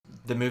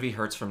The movie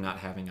hurts from not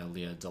having a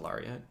Lea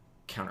DeLaria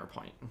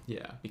counterpoint.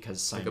 Yeah.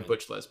 Because Simon... Like a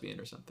butch lesbian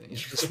or something.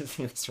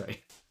 That's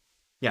right.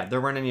 Yeah, there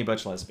weren't any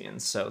butch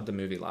lesbians, so the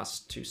movie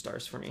lost 2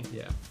 stars for me.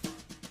 Yeah.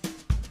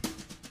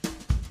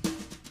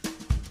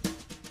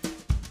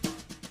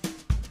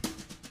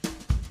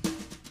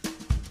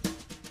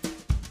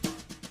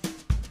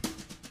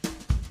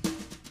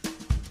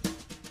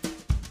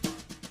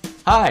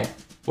 Hi,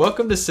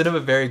 welcome to Cinema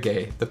Very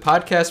Gay, the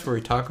podcast where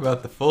we talk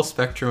about the full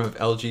spectrum of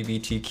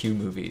LGBTQ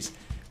movies.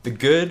 The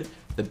good,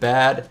 the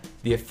bad,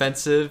 the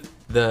offensive,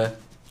 the...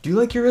 Do you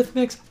like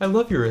Eurythmics? I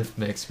love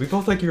Eurythmics. We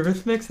both like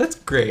Eurythmics? That's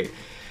great.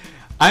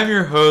 I'm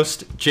your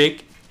host,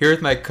 Jake, here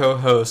with my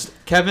co-host,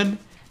 Kevin,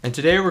 and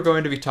today we're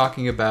going to be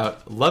talking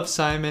about Love,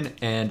 Simon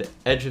and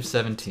Edge of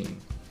 17.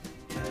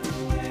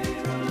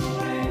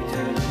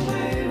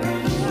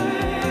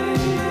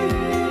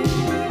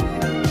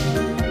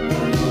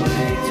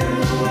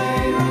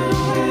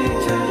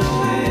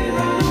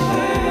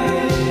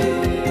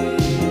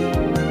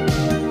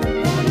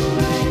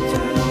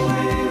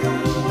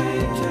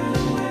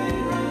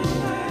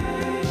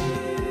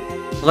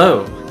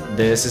 Hello,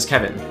 this is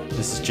Kevin.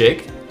 This is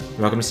Jake.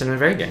 Welcome to Cinema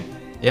Very Gay.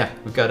 Yeah,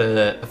 we've got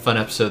a fun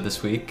episode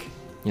this week.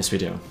 Yes, we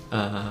do.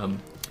 I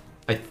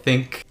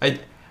think I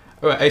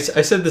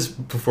said this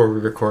before we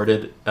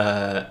recorded.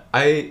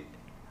 I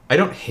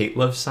don't hate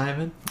Love,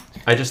 Simon.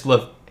 I just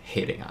love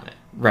hating on it.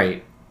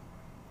 Right.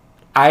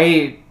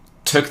 I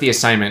took the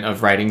assignment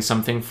of writing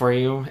something for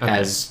you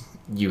as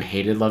you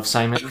hated Love,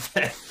 Simon.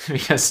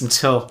 Because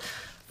until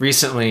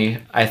recently,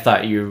 I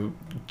thought you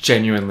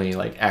genuinely,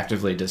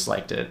 actively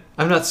disliked it.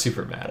 I'm not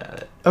super mad at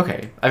it.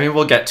 Okay. I mean,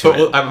 we'll get to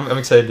it. I'm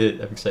excited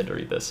to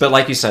read this. But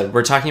like you said,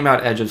 we're talking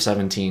about Edge of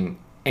 17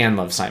 and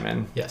Love,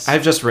 Simon. Yes.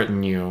 I've just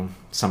written you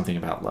something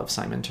about Love,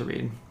 Simon to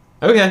read.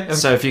 Okay.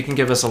 So if you can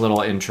give us a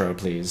little intro,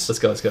 please. Let's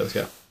go.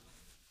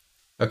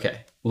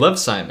 Okay. Love,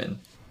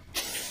 Simon.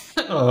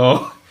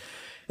 Oh.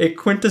 A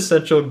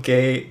quintessential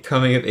gay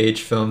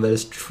coming-of-age film that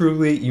is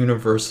truly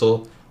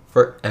universal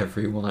for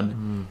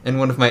everyone. And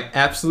one of my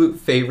absolute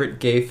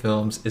favorite gay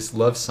films is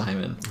Love,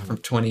 Simon from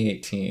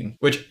 2018,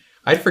 which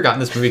I'd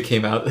forgotten this movie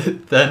came out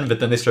then, but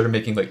then they started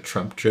making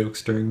Trump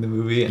jokes during the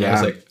movie, and I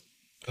was like,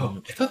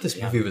 oh, I thought this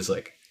movie was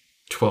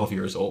 12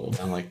 years old.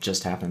 And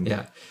just happened.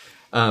 Yeah.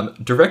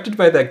 Directed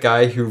by that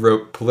guy who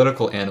wrote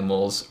Political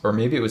Animals, or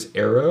maybe it was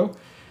Arrow,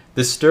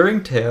 this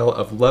stirring tale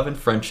of love and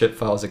friendship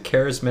follows the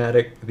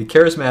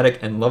charismatic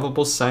and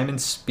lovable Simon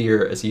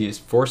Spear as he is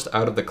forced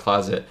out of the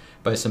closet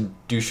by some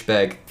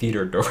douchebag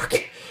theater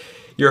dork.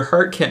 Your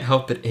heart can't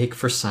help but ache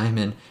for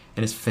Simon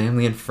and his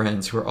family and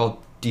friends who are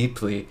all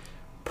deeply,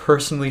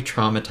 personally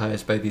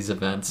traumatized by these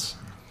events.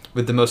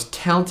 With the most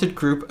talented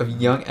group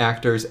of young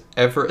actors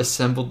ever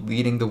assembled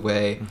leading the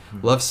way,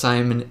 Love,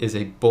 Simon is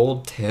a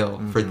bold tale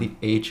for the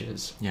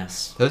ages.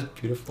 Yes. That was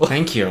beautiful.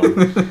 Thank you.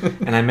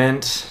 And I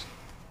meant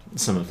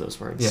some of those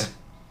words. Yeah.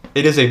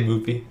 It is a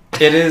movie.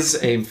 It is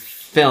a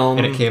film.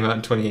 And it came out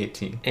in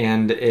 2018.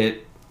 And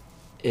it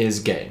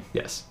is gay.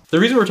 Yes. The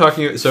reason we're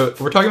talking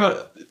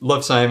about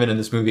Love, Simon and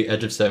this movie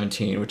Edge of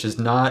 17, which is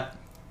not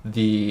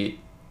the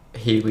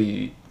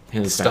Haley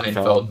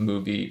Steinfeld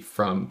movie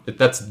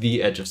that's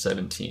The Edge of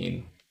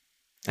 17.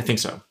 I think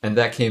so. And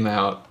that came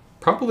out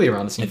probably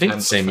around the same time. I think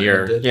the same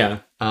year. Did. Yeah.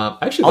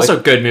 Actually, also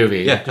good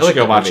movie. Yeah, you should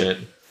go watch it.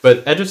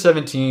 But Edge of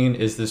 17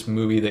 is this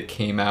movie that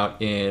came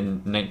out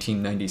in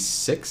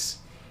 1996,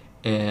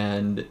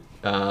 and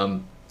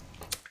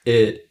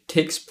it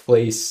takes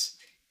place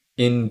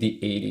in the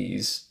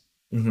 80s.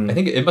 I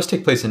think it must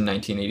take place in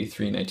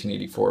 1983,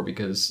 1984,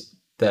 because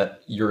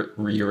that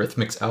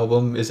Eurythmics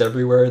album is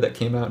everywhere that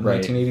came out in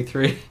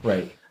 1983.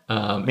 Right.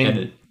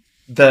 And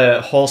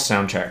the whole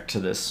soundtrack to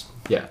this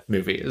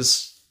movie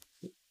is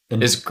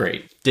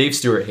great. Dave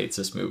Stewart hates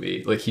this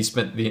movie. He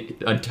spent the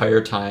entire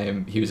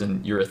time he was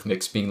in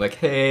Eurythmics being like,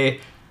 hey,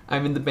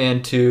 I'm in the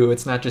band too.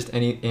 It's not just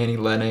Annie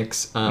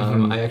Lennox.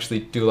 I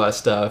actually do a lot of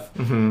stuff.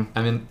 I'm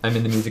in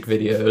the music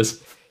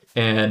videos.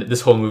 And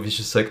this whole movie is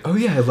just like, oh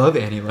yeah, I love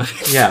Annie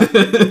Lennox. Yeah.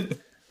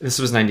 This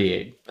was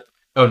 98.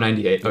 Oh,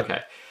 98. Okay.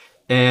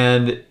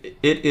 And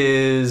it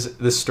is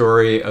the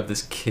story of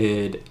this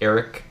kid,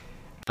 Eric,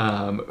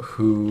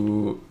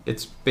 who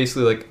it's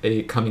basically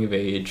a coming of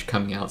age,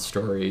 coming out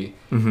story.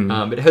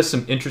 It has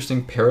some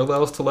interesting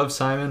parallels to Love,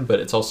 Simon,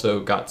 but it's also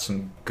got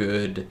some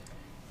good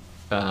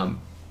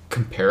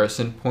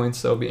comparison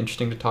points that'll be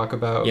interesting to talk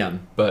about. Yeah.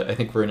 But I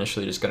think we're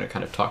initially just going to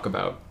kind of talk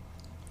about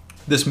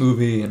this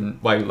movie and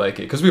why we like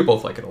it, because we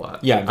both like it a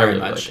lot. Yeah, very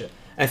really much. Like it.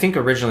 I think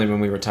originally when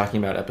we were talking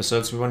about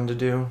episodes we wanted to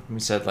do, we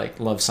said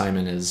Love,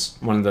 Simon is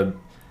one of the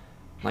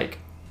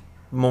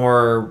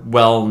more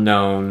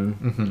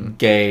well-known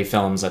gay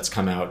films that's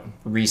come out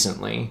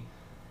recently,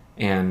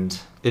 and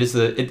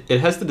it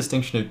has the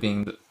distinction of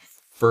being the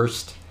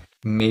first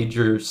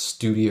major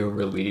studio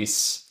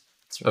release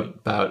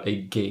about a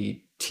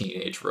gay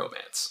teenage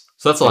romance.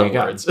 So that's a lot of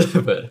words,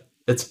 but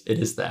it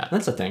is that.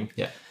 That's a thing.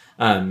 Yeah.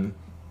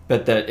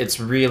 But that it's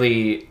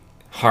really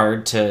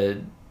hard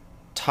to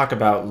talk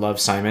about Love,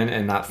 Simon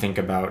and not think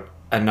about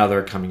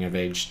another coming of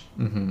age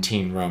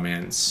teen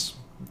romance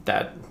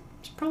that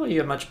probably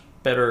a much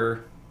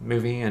better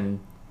movie in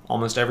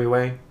almost every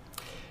way.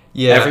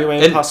 Yeah, every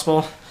way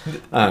possible.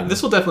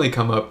 This will definitely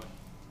come up,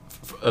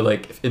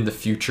 like in the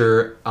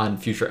future on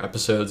future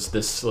episodes.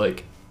 This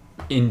like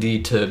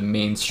indie to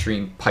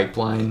mainstream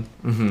pipeline.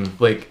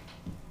 Like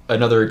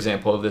another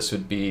example of this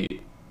would be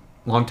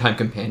Longtime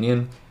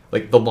Companion.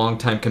 Like the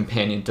Longtime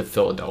Companion to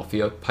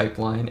Philadelphia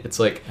pipeline. It's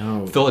like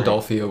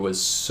Philadelphia was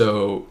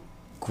so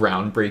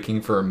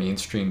groundbreaking for a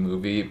mainstream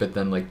movie, but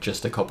then like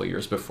just a couple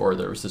years before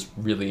there was this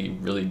really,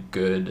 really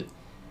good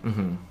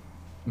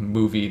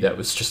movie that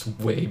was just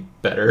way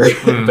better,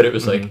 but it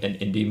was like an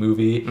indie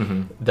movie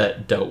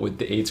that dealt with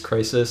the AIDS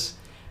crisis.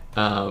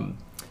 And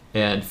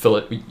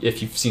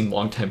if you've seen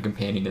Longtime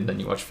Companion and then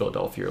you watch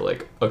Philadelphia, you're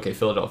like, okay,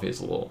 Philadelphia is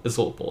a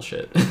little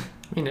bullshit. I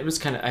mean, it was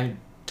kind of, I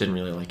didn't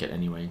really like it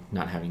anyway,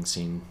 not having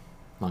seen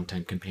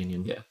Longtime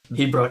Companion. Yeah,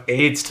 he brought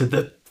AIDS to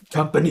the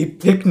company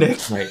picnic.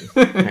 Right,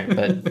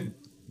 but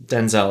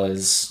Denzel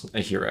is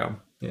a hero.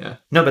 Yeah.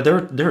 No, but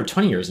there were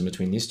 20 years in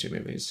between these two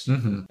movies,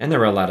 and there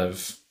were a lot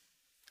of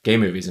gay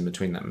movies in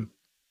between them.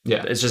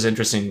 Yeah, it's just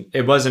interesting.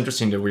 It was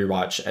interesting to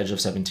rewatch Edge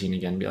of 17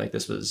 again and be like,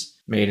 this was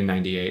made in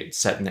 98,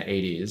 set in the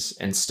 80s,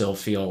 and still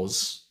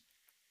feels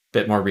a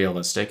bit more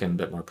realistic and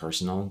a bit more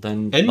personal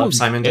than Love,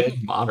 Simon did.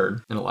 And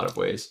modern in a lot of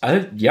ways.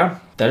 Yeah,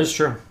 that is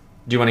true.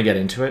 Do you want to get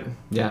into it?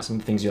 Yeah. Some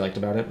things you liked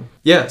about it?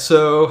 Yeah,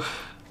 so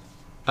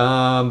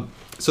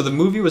the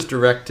movie was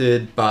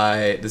directed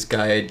by this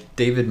guy,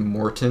 David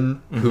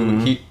Morton,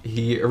 who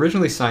he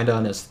originally signed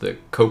on as the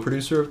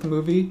co-producer of the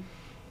movie.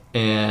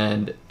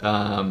 And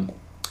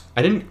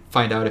I didn't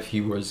find out if he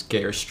was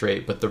gay or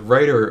straight, but the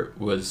writer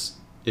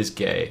is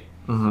gay.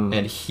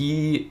 And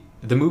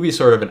the movie is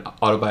sort of an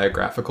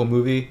autobiographical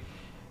movie.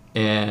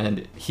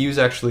 And he was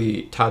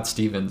actually, Todd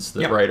Stevens,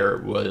 the writer,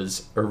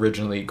 was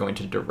originally going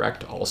to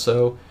direct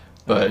also.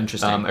 But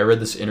interesting. I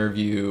read this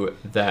interview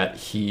that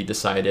he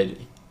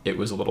decided it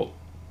was a little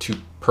too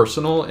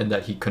personal and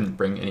that he couldn't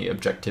bring any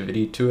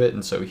objectivity to it.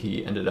 And so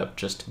he ended up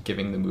just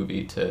giving the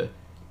movie to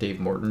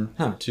Dave Morton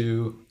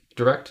to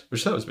direct,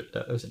 which that was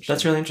interesting.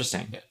 That's really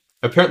interesting. Yeah.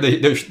 Apparently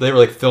they were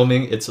like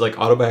filming, it's like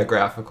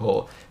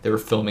autobiographical. They were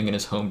filming in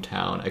his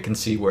hometown. I can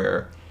see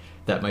where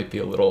that might be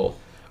a little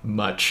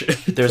much.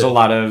 There's a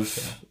lot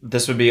of,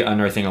 this would be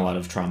unearthing a lot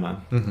of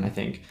trauma, I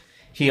think.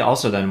 He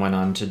also then went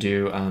on to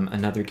do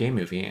another gay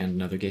movie and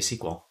another gay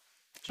sequel.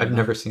 I've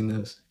never seen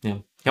those. Yeah.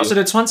 He also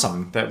did Swan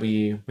Song that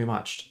we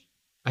watched.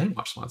 I didn't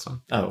watch Swan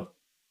Song. Oh.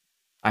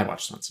 I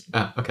watched Swan Song.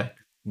 Oh, okay.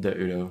 The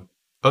Udo.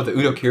 Oh, the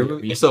Udo Kier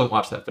movie? I still haven't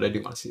watched that, but I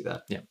do want to see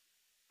that. Yeah.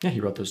 Yeah,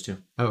 he wrote those too.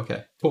 Oh,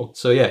 okay. Cool.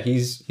 So yeah,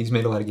 he's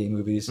made a lot of gay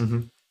movies.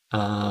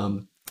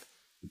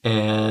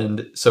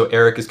 And so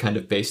Eric is kind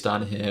of based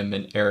on him,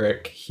 and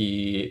Eric,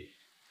 he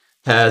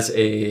has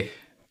a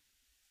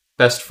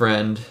best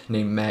friend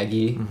named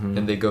Maggie,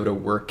 and they go to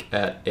work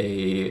at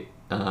a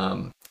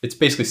it's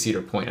basically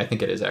Cedar Point. I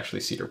think it is actually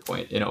Cedar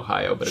Point in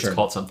Ohio, but it's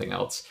called something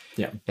else.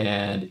 Yeah.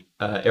 And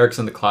Eric's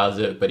in the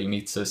closet, but he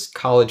meets this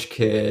college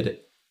kid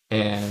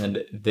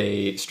and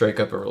they strike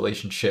up a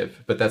relationship,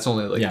 but that's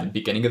only like the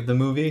beginning of the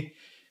movie.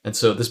 And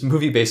so this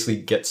movie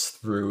basically gets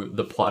through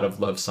the plot of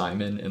Love,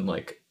 Simon in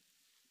like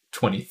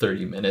 20,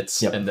 30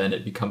 minutes. And then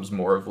it becomes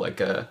more of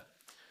like a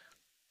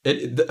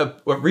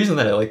reason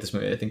that I like this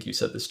movie, I think you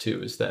said this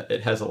too, is that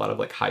it has a lot of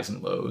like highs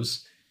and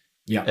lows.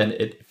 Yeah. And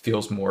it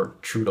feels more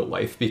true to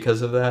life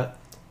because of that.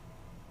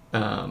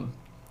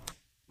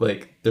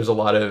 Like there's a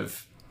lot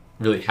of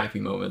really happy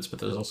moments, but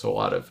there's also a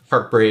lot of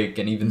heartbreak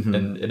and even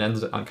and it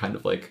ends on kind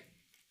of like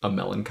a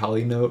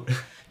melancholy note.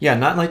 Yeah,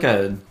 not like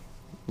a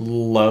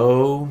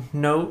low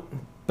note,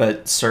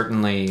 but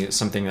certainly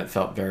something that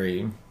felt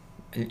very,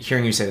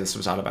 hearing you say this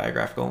was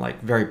autobiographical,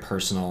 like very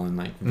personal and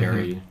like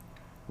very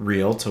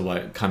real to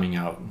what coming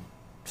out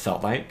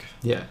felt like.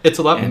 Yeah, it's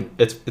a lot. And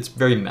it's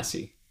very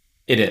messy.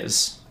 It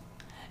is.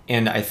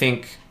 And I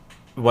think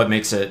what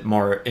makes it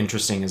more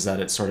interesting is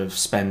that it sort of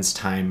spends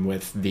time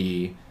with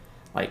the,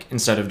 like,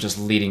 instead of just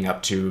leading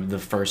up to the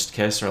first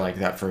kiss or like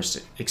that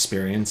first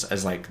experience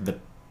as like the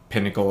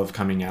pinnacle of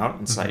coming out,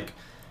 it's like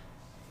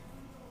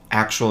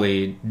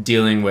actually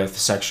dealing with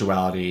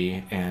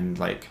sexuality and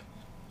like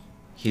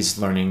he's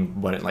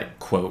learning what it like,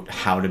 quote,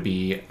 how to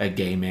be a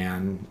gay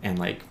man and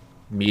like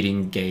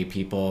meeting gay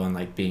people and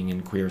like being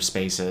in queer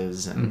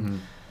spaces and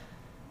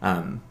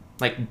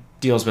like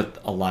deals with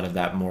a lot of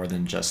that more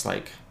than just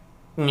like,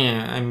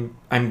 yeah,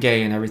 I'm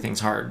gay and everything's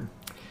hard.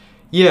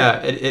 Yeah,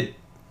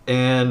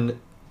 and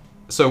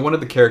so one of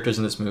the characters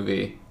in this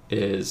movie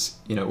is,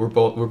 you know, we're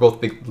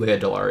both big Lea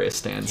DeLaria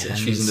stans, and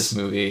she's in this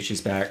movie.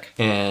 She's back,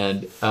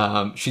 and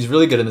she's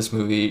really good in this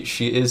movie.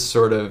 She is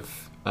sort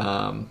of.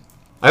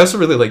 I also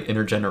really like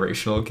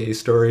intergenerational gay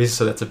stories,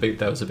 so that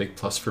was a big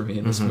plus for me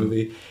in this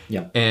movie.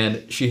 Yeah,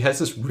 and she has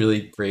this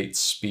really great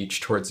speech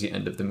towards the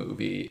end of the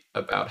movie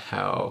about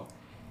how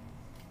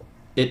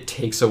it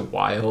takes a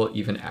while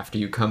even after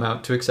you come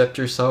out to accept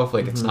yourself.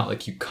 Like it's not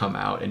like you come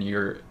out and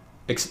you're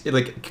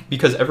like,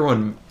 because a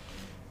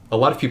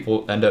lot of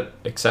people end up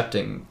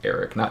accepting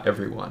Eric, not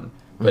everyone,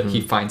 but he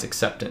finds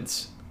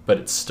acceptance, but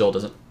it still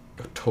doesn't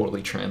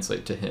totally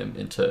translate to him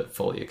into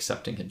fully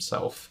accepting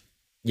himself.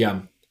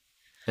 Yeah.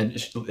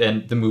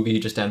 And the movie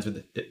just ends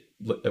with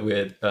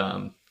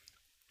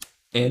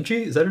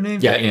Angie, is that her name?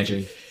 Yeah,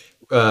 Angie.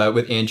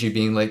 With Angie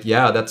being like,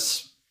 yeah,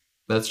 that's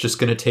just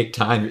gonna take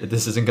time.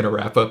 This isn't gonna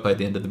wrap up by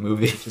the end of the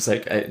movie. She's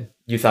like,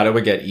 you thought it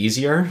would get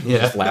easier? Yeah.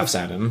 Just laughs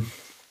at him.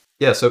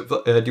 Yeah. So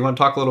do you want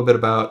to talk a little bit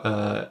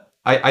about?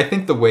 I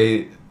think the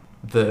way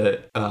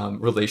the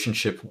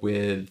relationship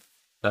with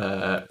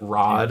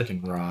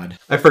Rod. Rod.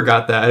 I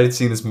forgot that. I had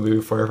seen this movie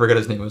before. I forgot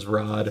his name was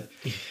Rod.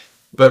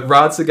 But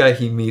Rod's the guy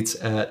he meets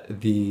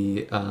at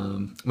the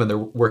when they're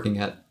working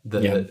at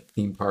the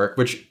theme park.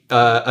 Which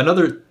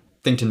another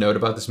thing to note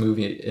about this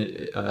movie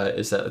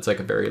is that it's like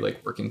a very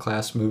like working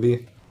class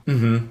movie,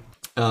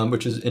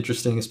 which is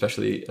interesting,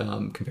 especially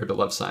compared to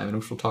Love, Simon,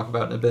 which we'll talk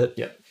about in a bit.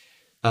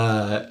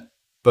 Yeah.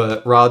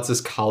 But Rod's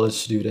this college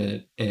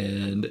student,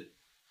 and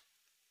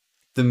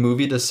the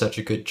movie does such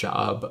a good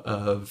job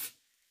of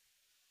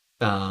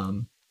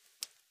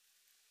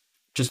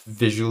just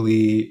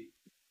visually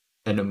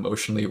and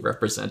emotionally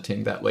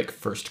representing that like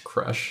first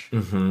crush.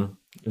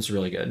 It's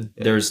really good.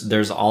 Yeah.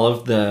 There's all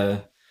of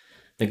the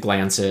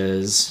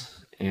glances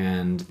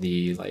and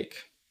the like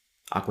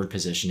awkward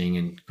positioning,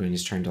 and when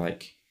he's trying to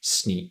like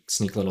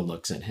sneak little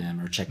looks at him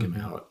or check him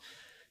out.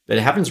 But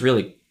it happens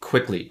really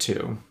quickly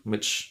too,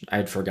 which I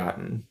had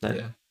forgotten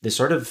that they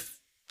sort of.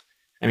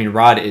 I mean,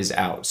 Rod is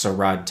out, so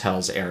Rod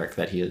tells Eric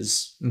that he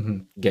is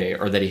gay,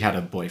 or that he had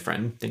a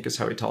boyfriend, I think is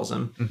how he tells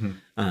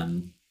him.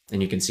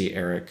 And you can see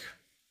Eric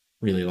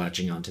really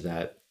latching onto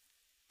that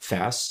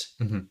fast.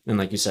 And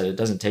like you said, it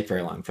doesn't take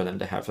very long for them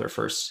to have their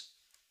first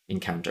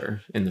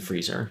encounter in the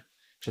freezer,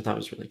 which I thought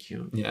was really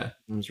cute. Yeah.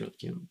 It was really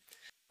cute.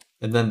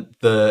 And then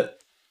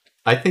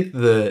I think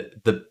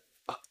the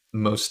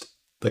most,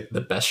 like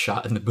the best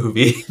shot in the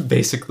movie,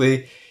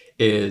 basically,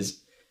 is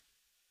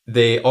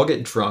they all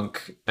get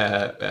drunk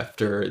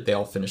after they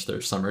all finish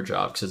their summer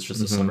job, because it's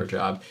just a summer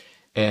job.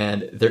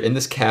 And they're in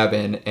this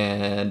cabin,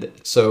 and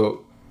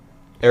so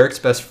Eric's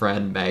best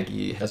friend,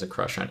 Maggie, has a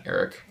crush on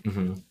Eric.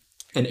 And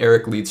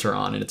Eric leads her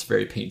on, and it's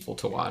very painful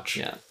to watch.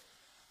 Yeah.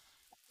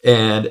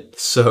 And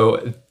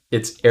so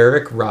it's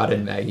Eric, Rod,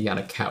 and Maggie on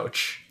a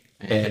couch.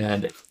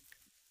 And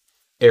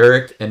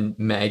Eric and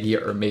Maggie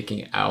are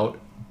making out,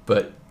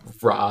 but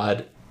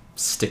Rod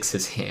sticks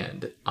his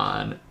hand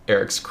on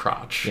Eric's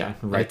crotch. Yeah,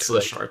 right to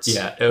the shorts.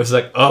 Yeah, it was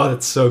like, oh,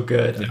 that's so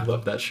good. Yeah. I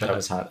love that shot. That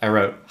was hot. I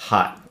wrote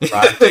hot.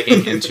 Rod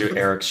digging into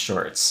Eric's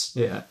shorts.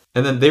 Yeah.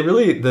 And then they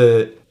really,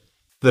 the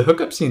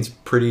hookup scene's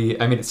pretty,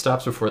 I mean, it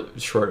stops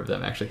short of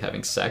them actually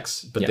having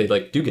sex, but they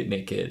like do get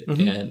naked,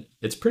 and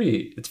it's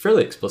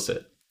fairly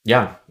explicit.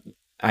 Yeah.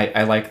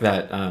 I like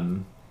that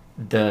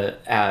the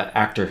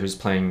actor who's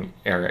playing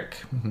Eric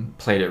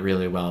played it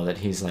really well, that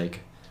he's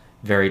like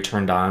very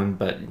turned on,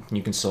 but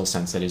you can still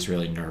sense that he's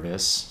really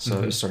nervous.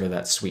 So there's sort of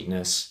that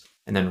sweetness.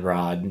 And then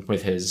Rod,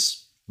 with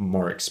his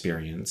more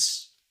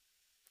experience,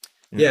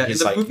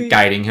 he's like movie,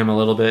 guiding him a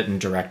little bit and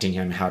directing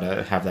him how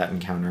to have that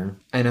encounter.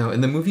 I know,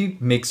 and the movie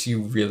makes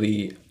you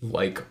really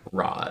like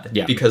Rod.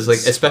 Yeah, because like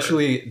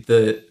especially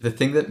the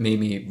thing that made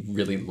me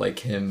really like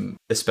him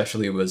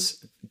especially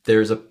was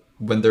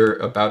when they're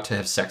about to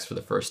have sex for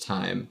the first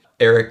time,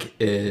 Eric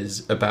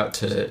is about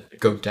to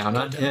go down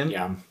on him.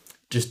 Yeah.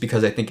 Just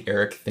because I think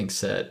Eric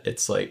thinks that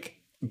it's like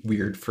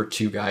weird for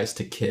two guys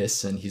to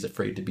kiss, and he's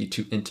afraid to be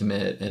too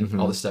intimate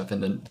and all this stuff.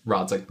 And then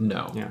Rod's like,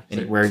 no. Yeah.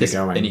 And where are you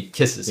going? And he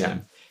kisses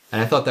him.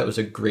 And I thought that was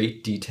a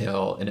great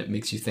detail. And it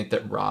makes you think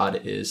that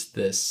Rod is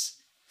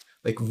this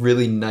like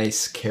really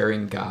nice,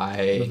 caring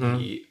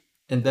guy.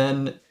 And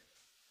then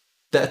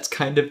that's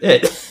kind of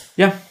it.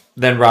 Yeah.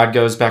 Then Rod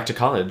goes back to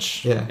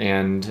college. Yeah.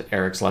 And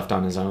Eric's left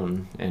on his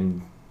own,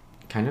 and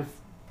kind of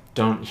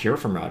don't hear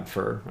from Rod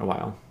for a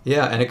while.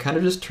 Yeah, and it kind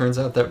of just turns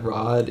out that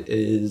Rod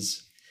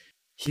was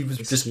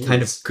just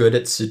kind of good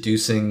at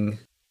seducing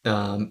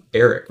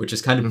Eric, which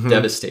is kind of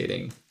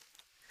devastating.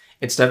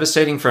 It's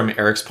devastating from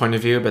Eric's point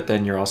of view, but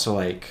then you're also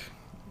like,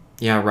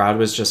 yeah, Rod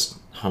was just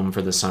home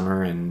for the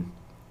summer, and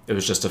it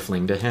was just a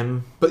fling to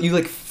him. But you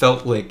like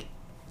felt like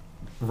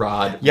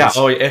Rod. Yeah,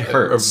 it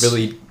hurts.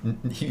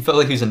 He felt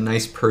like he was a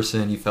nice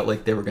person. You felt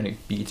like they were going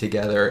to be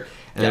together,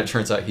 and then it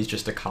turns out he's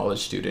just a college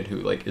student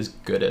who like is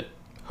good at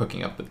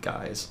hooking up with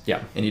guys.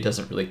 Yeah. And he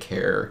doesn't really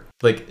care.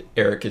 Like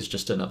Eric is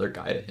just another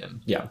guy to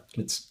him. Yeah.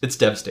 It's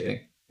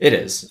devastating. It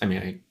is. I mean,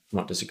 I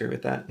won't disagree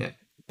with that. Yeah.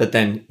 But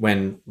then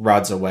when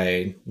Rod's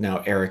away,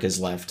 now Eric is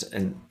left,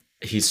 and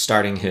he's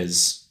starting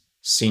his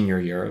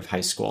senior year of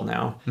high school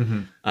now.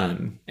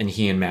 And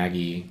he and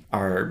Maggie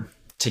are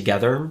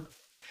together.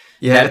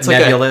 Yeah, it's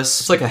nebulous.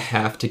 It's like a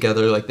half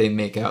together, like they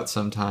make out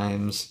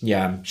sometimes.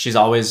 Yeah. She's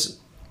always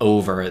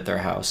over at their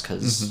house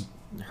because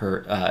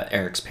her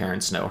Eric's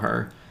parents know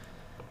her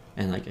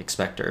and like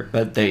expect her,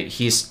 but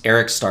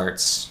Eric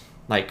starts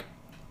like,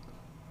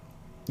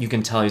 you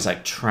can tell he's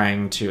like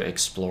trying to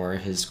explore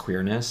his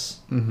queerness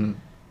in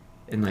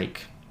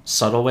like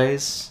subtle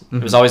ways.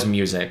 It was always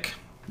music,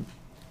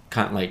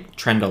 kind of like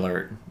trend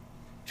alert.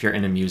 If you're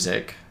into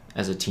music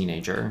as a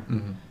teenager,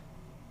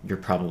 you're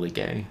probably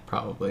gay.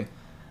 Probably.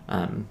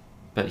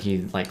 but he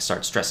like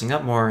starts dressing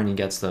up more, and he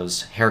gets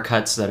those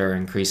haircuts that are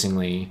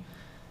increasingly,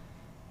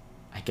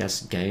 I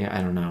guess, gay.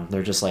 I don't know.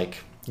 They're just like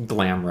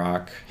glam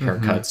rock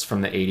haircuts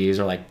from the 80s,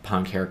 or like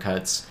punk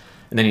haircuts.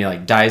 And then he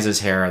like dyes his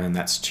hair, and then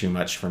that's too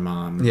much for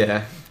Mom.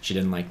 Yeah. She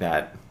didn't like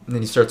that. And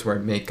then he starts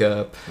wearing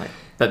makeup.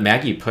 But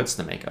Maggie puts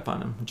the makeup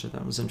on him, which I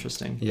thought was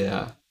interesting.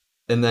 Yeah.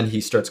 And then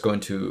he starts going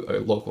to a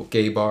local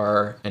gay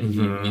bar, and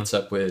he meets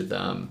up with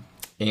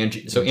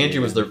Angie. So Angie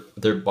was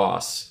their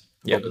boss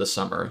over the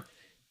summer.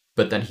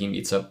 But then he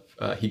meets up,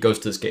 he goes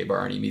to this gay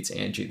bar, and he meets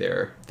Angie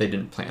there. They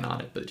didn't plan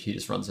on it, but he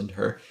just runs into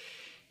her.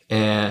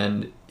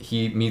 And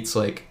he meets,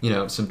 like, you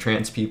know, some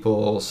trans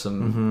people,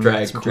 some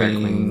drag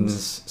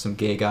queens, some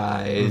gay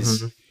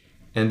guys.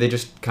 And they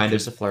just kind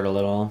of flirt a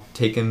little.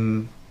 Take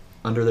him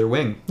under their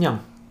wing. Yeah.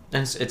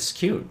 And it's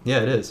cute.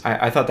 Yeah, it is.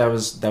 I thought that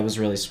was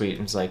really sweet.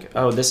 It's like,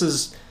 oh, this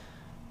is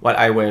what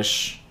I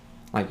wish,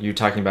 like, you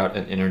talking about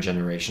an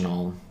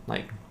intergenerational,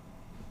 like,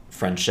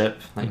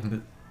 friendship. Like,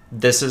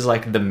 this is,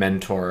 like, the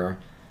mentor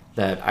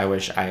that I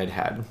wish I had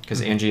had.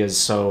 Because Angie is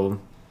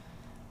so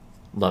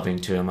loving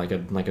to him, like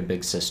a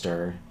big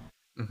sister.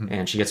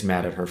 And she gets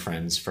mad at her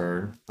friends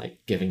for, like,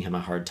 giving him a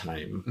hard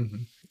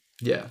time.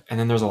 Yeah. And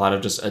then there's a lot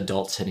of just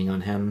adults hitting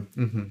on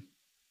him.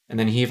 And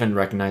then he even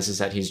recognizes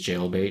that he's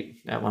jailbait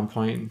at one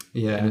point.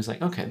 Yeah. And he's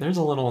like, okay, this is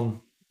a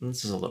little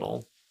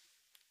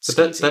But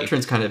that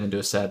turns kind of into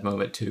a sad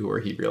moment, too,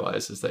 where he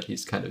realizes that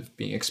he's kind of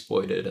being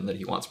exploited and that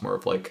he wants more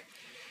of, like,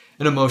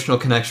 an emotional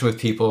connection with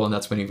people. And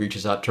that's when he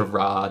reaches out to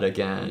Rod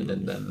again.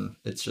 And then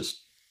it's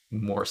just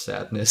more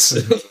sadness.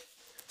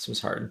 This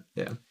was hard.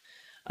 Yeah.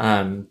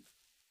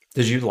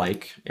 Did you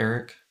like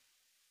Eric?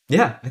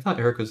 Yeah, I thought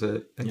Eric was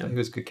he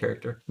was a good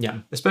character.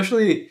 Yeah.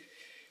 Especially,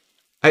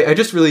 I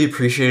just really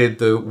appreciated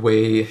the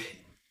way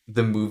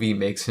the movie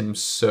makes him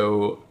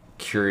so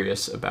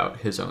curious about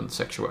his own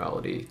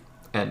sexuality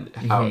and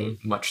how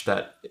much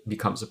that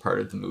becomes a part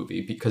of the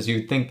movie. Because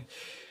you think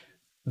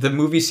the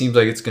movie seems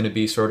like it's going to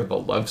be sort of a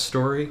love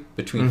story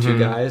between two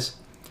guys,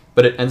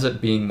 but it ends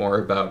up being more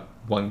about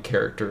one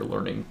character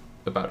learning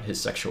about his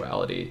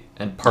sexuality.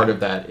 And part of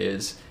that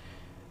is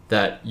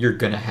that you're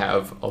going to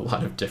have a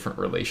lot of different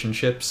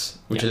relationships,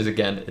 which is,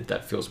 again,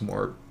 that feels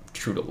more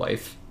true to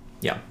life.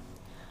 Yeah.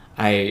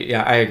 I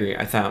agree.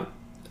 I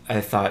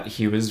thought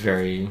he was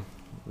very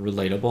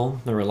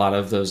relatable. There were a lot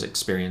of those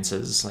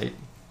experiences like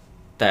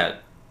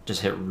that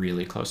just hit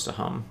really close to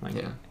home. Like,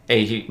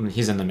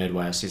 he's in the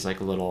Midwest. He's like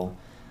a little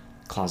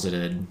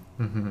closeted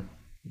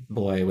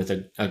boy with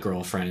a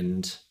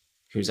girlfriend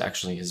who's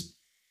actually his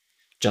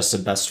just a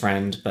best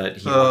friend, but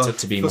he wants it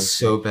to be more.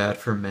 So bad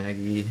for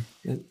Maggie.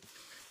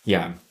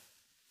 Yeah,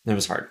 it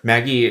was hard.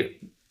 Maggie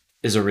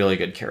is a really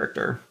good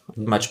character,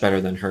 much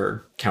better than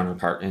her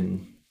counterpart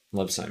in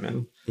Love,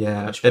 Simon.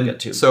 Yeah, which we'll get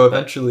to. So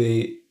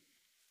eventually,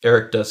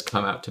 Eric does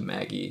come out to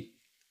Maggie,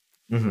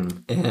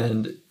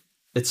 and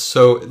it's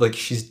so like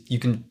you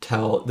can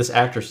tell this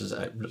actress does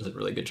a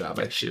really good job.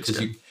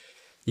 Because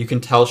you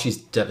can tell she's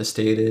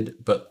devastated,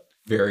 but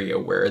very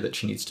aware that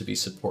she needs to be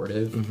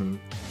supportive.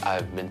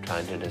 I've been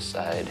trying to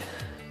decide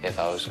if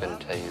I was going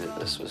to tell you that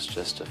this was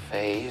just a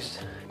phase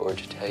or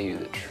to tell you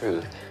the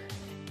truth.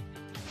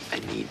 I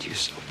need you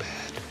so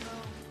bad.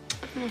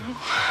 No.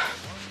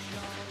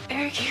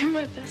 Eric, you're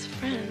my best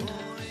friend.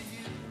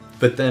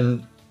 But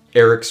then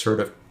Eric sort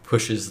of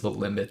pushes the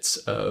limits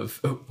of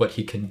what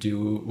he can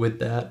do with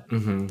that.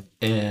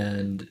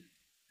 And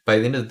by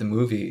the end of the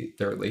movie,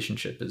 their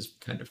relationship is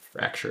kind of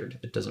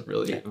fractured. It doesn't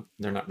really... Yeah,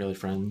 they're not really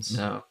friends.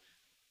 No.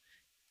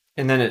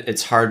 And then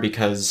it's hard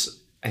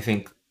because I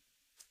think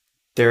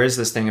there is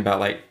this thing about,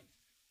 like,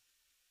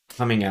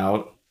 coming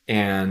out,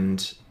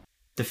 and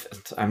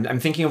I'm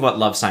thinking of what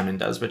Love, Simon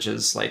does, which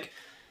is, like,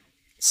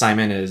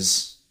 Simon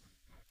is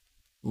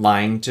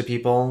lying to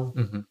people,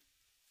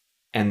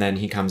 and then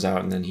he comes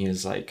out, and then he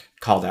is, like,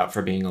 called out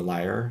for being a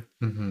liar.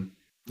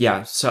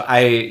 Yeah, so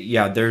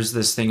there's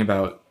this thing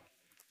about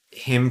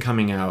him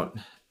coming out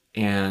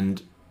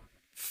and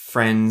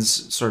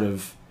friends sort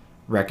of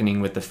reckoning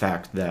with the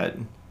fact that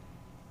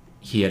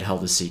he had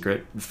held a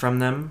secret from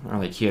them, or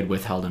like he had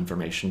withheld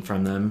information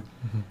from them.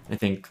 I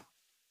think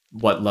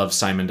what Love,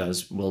 Simon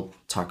does, we'll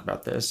talk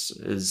about this,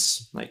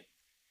 is like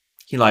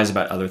he lies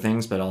about other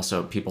things, but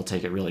also people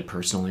take it really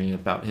personally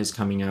about his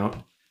coming out.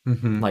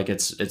 Like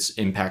it's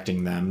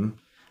impacting them.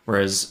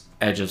 Whereas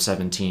Edge of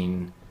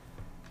 17,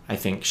 I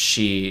think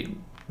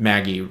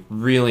Maggie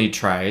really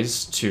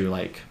tries to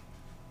like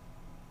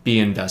be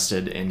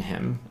invested in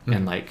him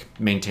and like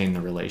maintain the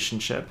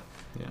relationship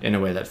in a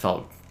way that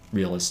felt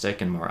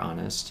realistic and more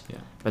honest.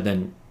 But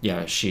then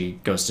she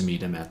goes to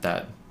meet him at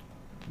that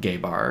gay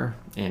bar,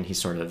 and he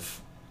sort of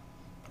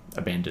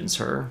abandons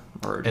her,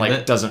 or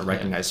doesn't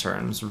recognize her,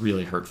 and it's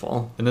really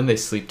hurtful. And then they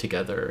sleep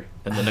together,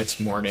 and the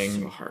next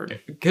morning so hard.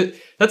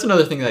 That's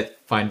another thing that I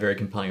find very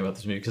compelling about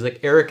this movie, because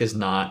like Eric is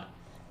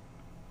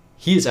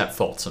at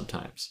fault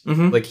sometimes.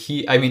 Like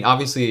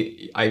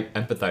obviously I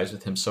empathize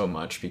with him so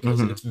much because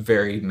it's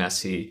very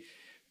messy,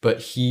 but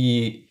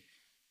he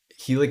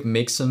he like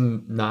makes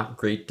some not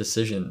great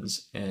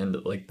decisions, and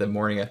like the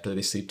morning after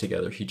they sleep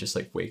together, he just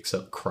like wakes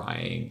up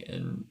crying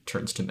and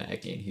turns to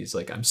Maggie and he's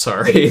like, I'm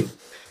sorry.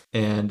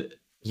 And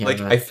Yeah, like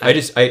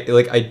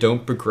that- I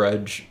don't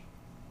begrudge,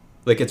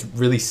 like it's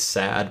really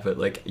sad, but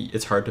like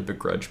it's hard to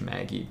begrudge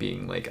Maggie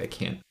being like, I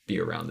can't be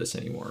around this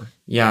anymore.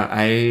 Yeah,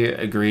 I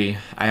agree.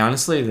 I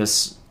honestly,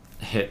 this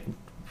hit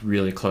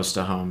really close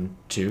to home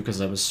too,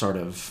 because I was sort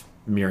of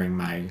mirroring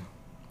my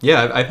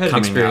Yeah, I've had an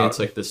coming experience out.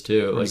 like this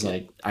too. It was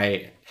like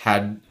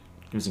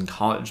it was in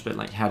college, but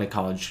like had a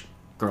college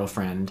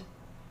girlfriend,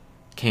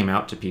 came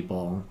out to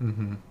people,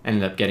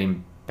 ended up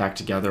getting back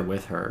together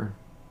with her,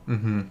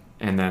 and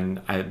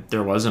then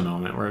there was a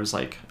moment where it was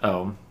like,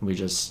 oh, we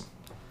just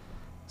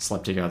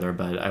slept together,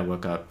 but I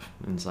woke up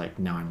and it's like,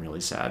 now I'm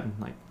really sad.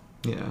 Like,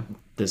 yeah,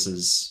 this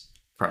is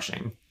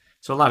crushing.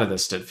 So a lot of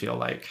this did feel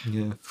like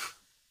yeah,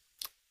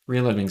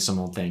 reliving some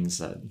old things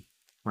that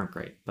weren't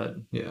great, but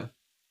yeah.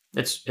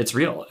 it's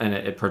real and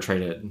it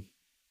portrayed it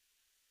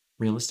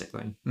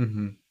realistically.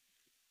 And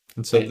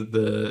so Right.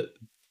 the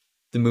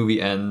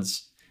movie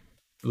ends,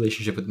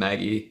 relationship with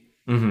Maggie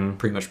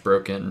pretty much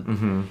broken.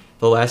 Mm-hmm.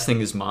 The last thing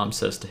his mom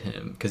says to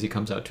him, because he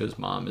comes out to his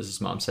mom, is his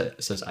mom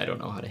says, I don't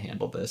know how to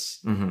handle this.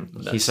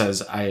 He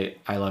says, I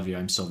love you,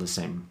 I'm still the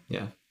same.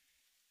 Yeah.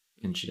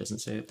 And she doesn't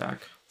say it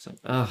back. It's like,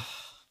 ugh.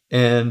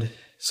 And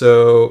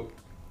so,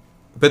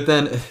 but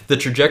then the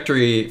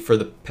trajectory for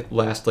the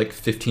last like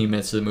 15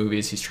 minutes of the movie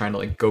is he's trying to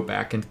like go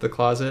back into the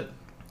closet.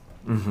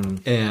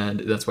 And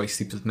that's why he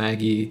sleeps with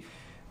Maggie.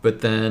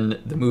 But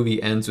then the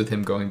movie ends with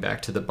him going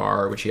back to the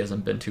bar, which he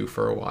hasn't been to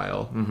for a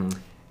while.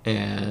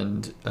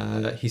 And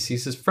he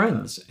sees his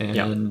friends,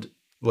 and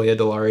Lea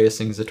DeLaria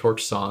sings a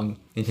Torch song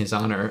in his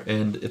honor.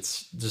 And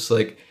it's just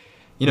like,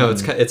 you know,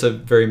 it's a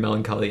very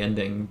melancholy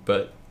ending,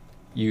 but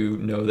you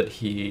know that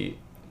he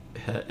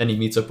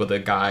meets up with a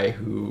guy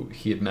who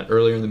he had met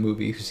earlier in the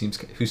movie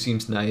who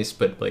seems nice,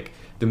 but like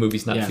the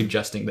movie's not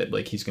suggesting that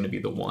like he's going to be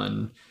the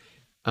one.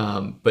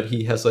 But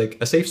he has like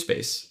a safe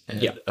space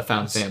and a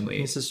found family.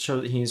 He's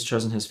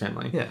chosen his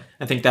family. Yeah.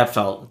 I think that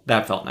felt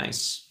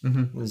nice.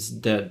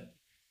 Is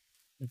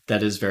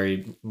that is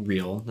very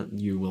real, that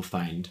you will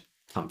find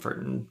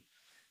comfort in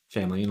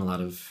family, and a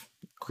lot of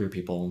queer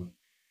people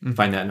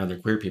find that in other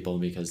queer people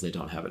because they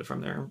don't have it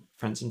from their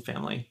friends and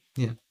family.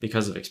 Yeah.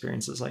 Because of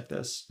experiences like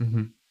this.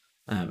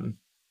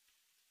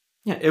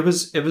 Yeah, it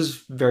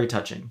was very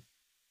touching.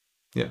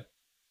 Yeah.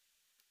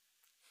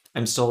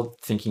 I'm still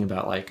thinking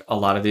about like a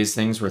lot of these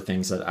things were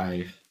things that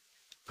I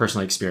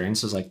personally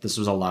experienced. Was like, this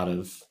was a lot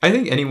of I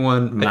think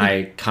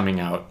my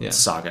coming out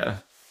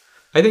saga.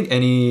 I think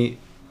any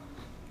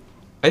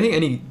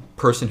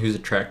person who's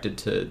attracted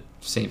to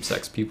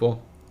same-sex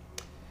people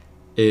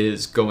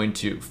is going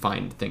to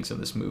find things in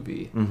this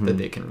movie that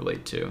they can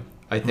relate to.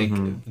 I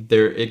think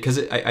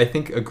I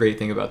think a great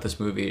thing about this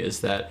movie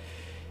is that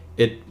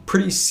it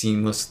pretty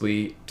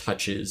seamlessly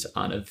touches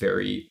on a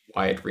very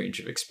wide range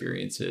of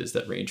experiences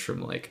that range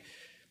from like,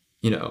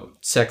 you know,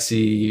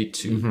 sexy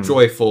to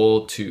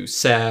joyful to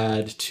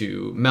sad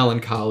to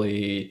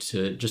melancholy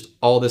to just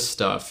all this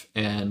stuff.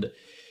 And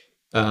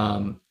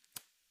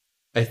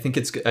I think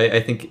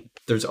I think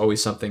there's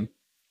always something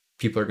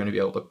people are going to be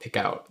able to pick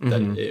out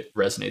that it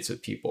resonates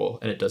with people,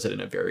 and it does it in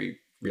a very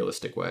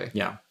realistic way.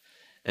 Yeah.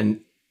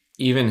 And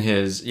even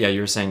you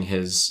were saying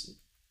his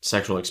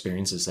sexual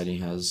experiences that he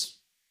has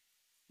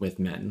with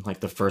men.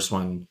 Like the first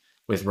one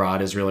with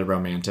Rod is really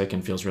romantic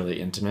and feels really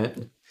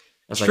intimate.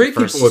 Straight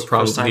people would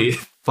probably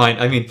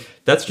find, I mean,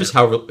 that's just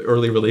how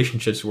early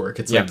relationships work.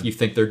 It's like you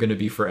think they're going to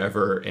be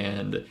forever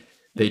and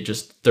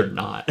they're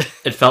not.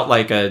 It felt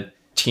like a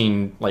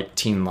teen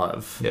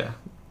love. Yeah.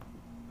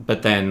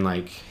 But then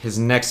like his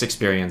next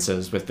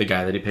experiences with the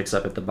guy that he picks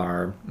up at the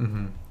bar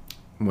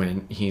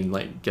when he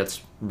like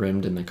gets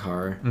rimmed in the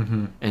car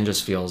and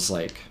just feels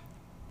like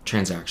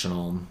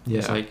transactional. Yeah.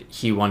 It's like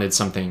he wanted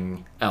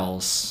something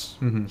else.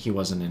 He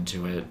wasn't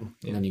into it.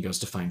 And then he goes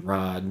to find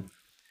Rod.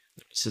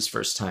 It's his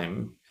first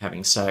time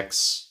having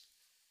sex.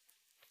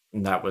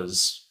 And that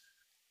was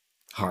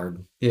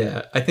hard.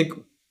 Yeah, I think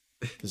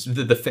there's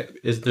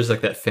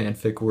like that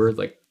fanfic word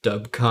like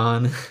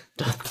dubcon.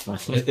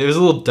 It was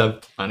a little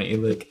dubcon-y.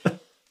 Like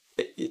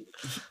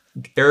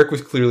Eric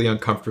was clearly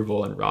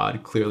uncomfortable and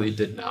Rod clearly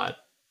did not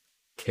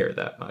care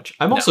that much.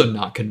 I'm also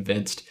not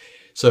convinced.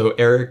 So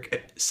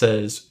Eric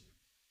says,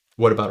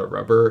 "What about a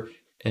rubber?"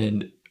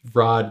 And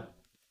Rod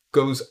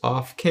goes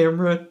off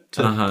camera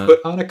to put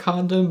on a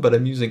condom, but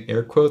I'm using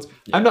air quotes.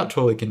 Yeah. I'm not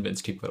totally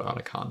convinced he put on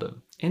a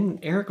condom. And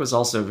Eric was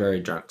also very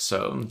drunk,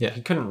 so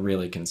he couldn't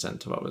really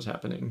consent to what was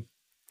happening.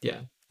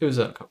 Yeah, it was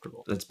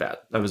uncomfortable. That's bad.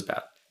 That was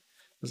bad.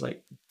 It was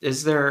like,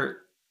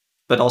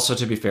 but also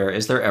to be fair,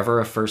 is there ever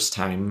a first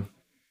time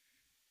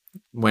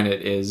when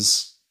it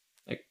is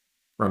like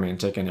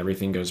romantic and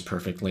everything goes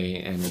perfectly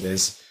and it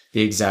is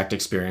the exact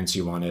experience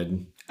you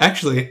wanted?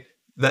 Actually,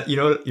 that you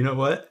know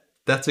what?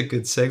 That's a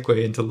good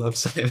segue into Love,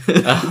 Simon.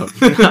 Oh,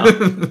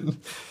 no.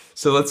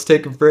 So let's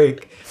take a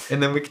break,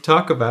 and then we can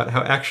talk about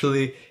how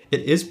actually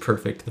it is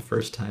perfect the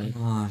first time.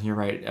 Oh, you're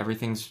right.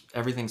 Everything's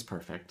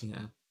perfect.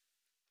 Yeah.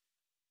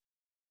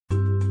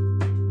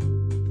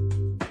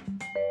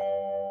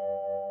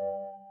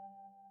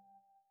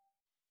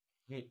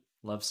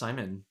 Love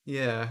Simon.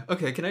 Yeah.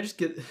 Okay, can I just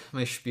get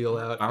my spiel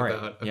out All right,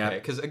 about... Okay, yeah.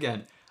 because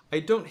again, I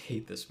don't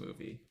hate this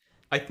movie.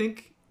 I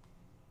think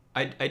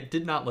I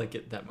did not like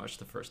it that much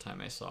the first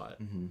time I saw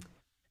it. Mm-hmm.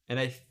 And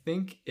I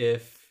think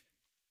if...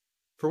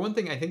 For one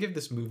thing, I think if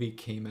this movie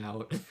came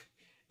out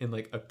in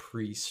like a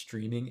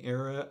pre-streaming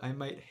era, I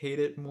might hate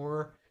it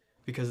more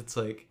because it's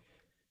like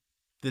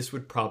this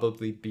would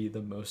probably be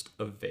the most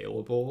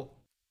available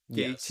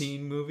gay Yes.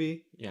 teen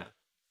movie. Yeah.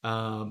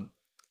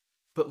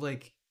 But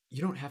like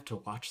you don't have to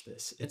watch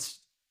this.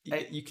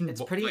 You can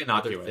it's pretty find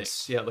other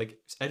innocuous. things. Yeah, like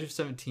Edge of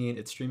 17,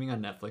 it's streaming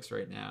on Netflix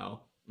right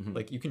now. Mhm.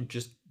 Like you can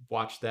just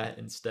watch that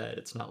instead.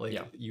 It's not like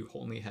you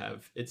only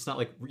have it's not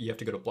like you have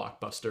to go to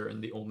Blockbuster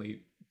and the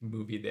only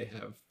movie they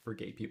have for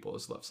gay people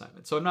is Love,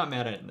 Simon. So I'm not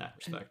mad at it in that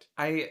respect.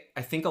 I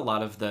think a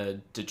lot of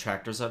the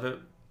detractors of it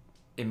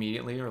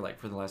immediately, or like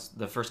for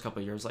the first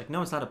couple of years, like,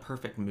 no, it's not a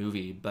perfect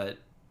movie, but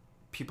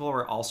people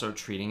were also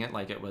treating it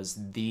like it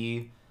was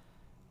the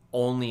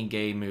only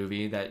gay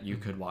movie that you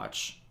could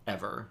watch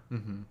ever.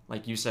 Mm-hmm.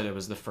 Like you said, it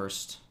was the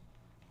first.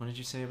 What did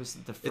you say? It was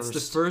the first. It's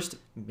the first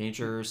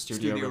major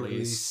studio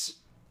release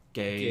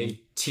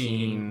gay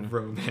teen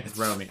romance.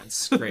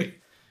 Romance, great.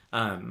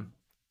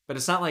 But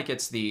it's not like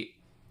it's the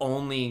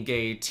only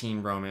gay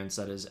teen romance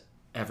that has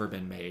ever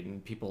been made,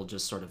 and people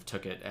just sort of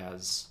took it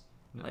as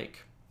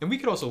like. And we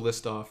could also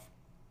list off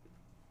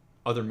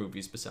other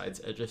movies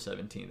besides Edge of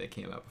 17 that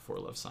came out before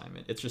Love,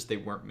 Simon. It's just they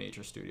weren't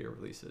major studio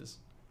releases.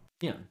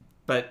 Yeah,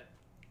 but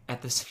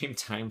at the same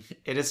time,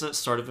 it is a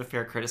sort of a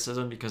fair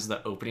criticism because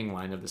the opening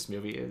line of this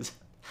movie is,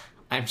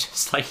 "I'm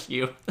just like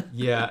you."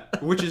 Yeah,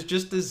 which is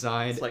just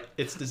designed.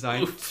 It's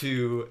designed oof.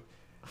 to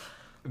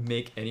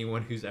make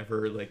anyone who's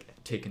ever like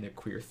taken a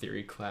queer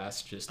theory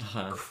class just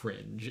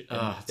cringe.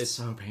 It's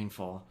so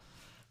painful.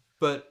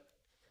 But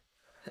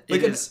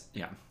Like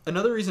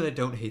another reason I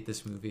don't hate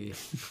this movie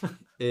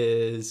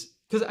is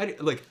because I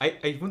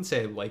wouldn't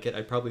say I like it.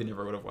 I probably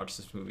never would have watched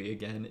this movie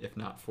again if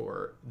not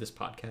for this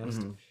podcast.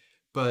 Mm-hmm.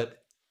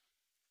 But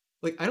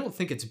like I don't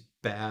think it's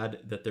bad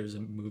that there's a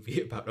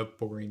movie about a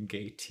boring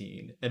gay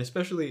teen, and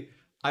especially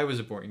I was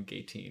a boring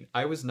gay teen.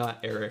 I was not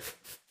Eric.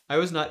 I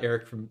was not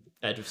Eric from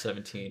Edge of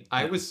 17.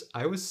 I was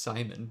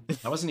Simon.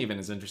 That wasn't even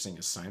as interesting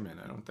as Simon,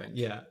 I don't think.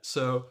 Yeah.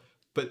 So,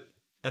 but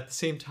at the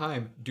same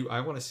time, do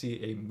I want to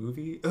see a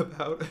movie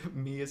about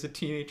me as a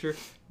teenager?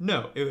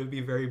 No, it would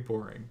be very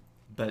boring.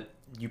 But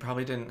you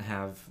probably didn't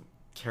have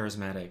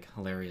charismatic,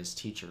 hilarious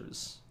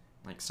teachers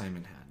like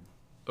Simon had.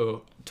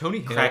 Oh, Tony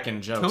Hale.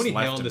 Cracking jokes Tony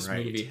left Hale in and this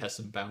right. movie has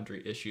some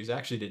boundary issues. I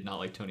actually did not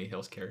like Tony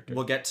Hale's character.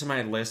 We'll get to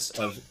my list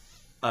of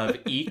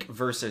eek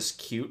versus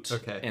cute.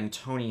 Okay. And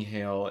Tony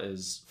Hale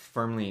is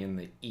firmly in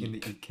the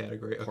eek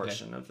category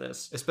portion of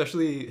this.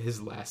 Especially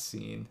his last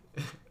scene.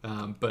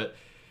 But...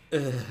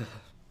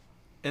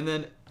 And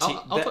then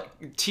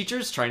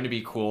teachers trying to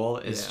be cool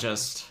is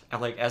just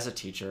like, as a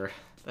teacher,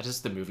 that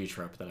is the movie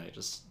trope that I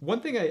just...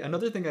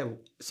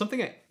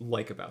 Something I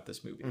like about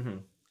this movie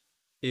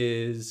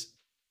is,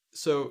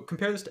 so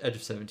compare this to Edge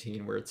of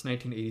 17 where it's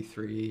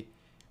 1983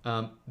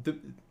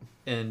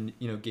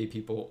 and gay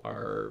people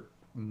are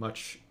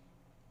much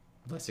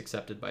less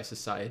accepted by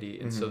society,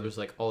 and so there's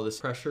like all this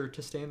pressure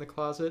to stay in the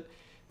closet.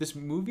 This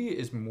movie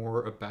is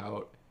more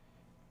about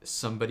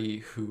somebody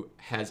who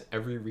has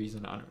every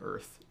reason on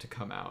earth to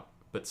come out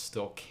but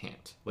still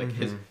can't. Like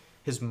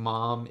his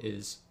mom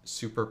is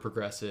super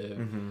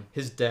progressive.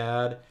 His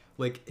dad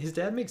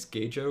makes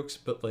gay jokes,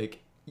 but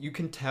like you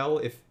can tell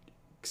if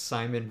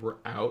Simon were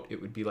out,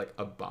 it would be like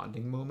a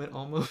bonding moment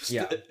almost.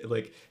 Yeah.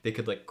 Like they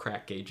could like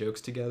crack gay jokes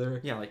together.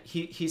 Yeah, like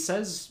he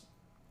says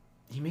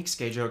he makes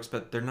gay jokes,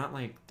 but they're not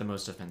like the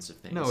most offensive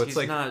things. No, it's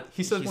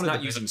he's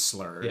not using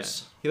slurs.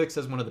 Yeah. He like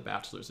says one of the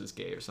bachelors is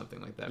gay or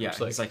something like that. Yeah,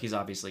 which, it's like he's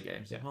obviously gay.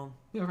 Yeah, well,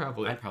 yeah,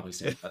 probably. I'd probably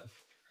say that.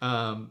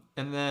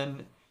 And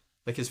then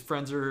like his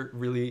friends are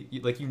really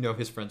like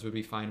his friends would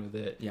be fine with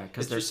it. Yeah,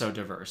 because they're so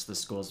diverse. The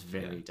school's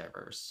very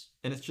diverse,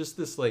 and it's just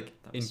this like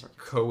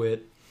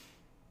inchoate,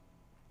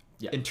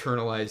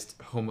 internalized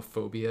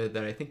homophobia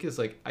that I think is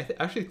like I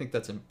actually think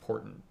that's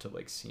important to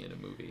like see in a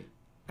movie.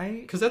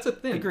 Because that's a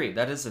thing. Agreed,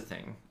 that is a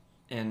thing.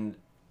 And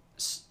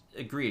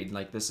agreed,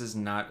 like this is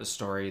not a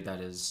story that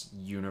is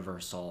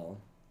universal.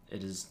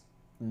 It is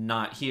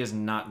not. He is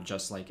not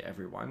just like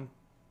everyone.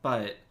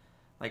 But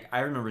like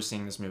I remember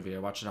seeing this movie. I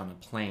watched it on a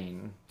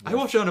plane. I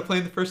watched it on a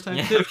plane the first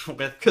time too,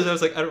 because I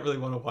was like, I don't really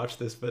want to watch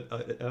this, but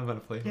I'm on a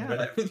plane.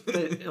 Yeah,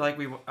 but, like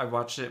I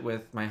watched it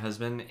with my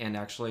husband and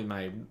actually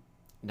my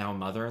now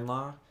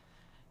mother-in-law,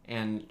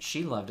 and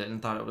she loved it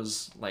and thought it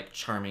was like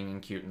charming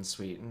and cute and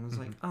sweet. And I was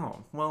like, oh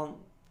well.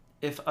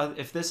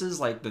 If this is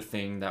like the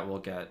thing that will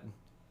get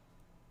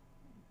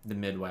the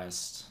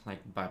Midwest, like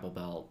Bible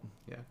Belt,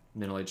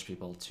 middle-aged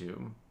people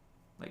to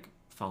like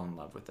fall in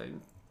love with a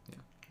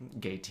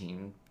gay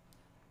teen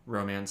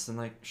romance, then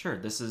like sure,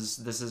 this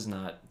is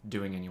not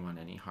doing anyone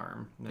any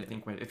harm. And I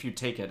think if you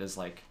take it as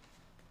like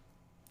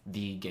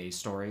the gay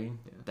story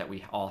that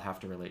we all have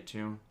to relate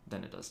to,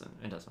 then it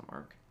doesn't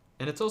work.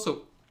 And it's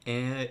also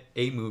a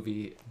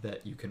movie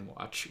that you can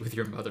watch with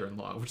your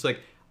mother-in-law, which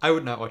like I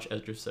would not watch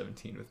Edge of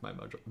 17 with my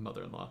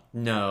mother-in-law.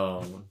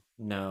 No,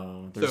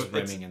 there's So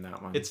rimming in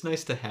that one. It's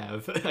nice to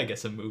have, I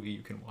guess, a movie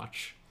you can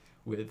watch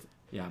with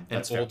yeah,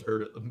 an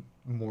older,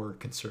 more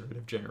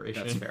conservative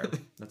generation. That's fair.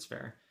 That's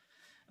fair.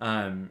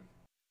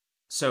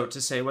 So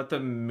to say what the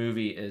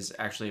movie is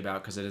actually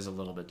about, because it is a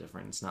little bit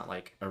different. It's not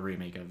like a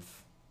remake of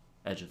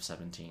Edge of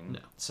 17. No.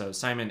 So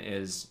Simon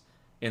is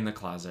in the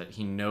closet.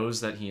 He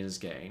knows that he is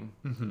gay.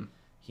 Mm-hmm.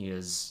 He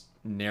is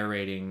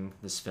narrating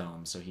this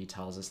film, so he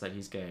tells us that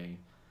he's gay.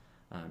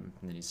 And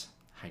then he's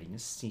hiding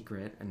his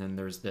secret. And then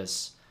there's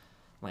this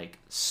like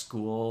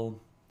school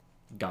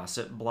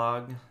gossip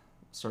blog,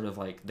 sort of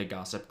like the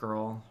Gossip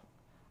Girl.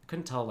 I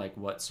couldn't tell like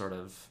what sort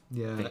of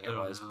thing it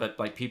was, but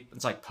like people,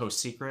 it's like Post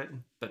Secret,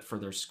 but for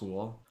their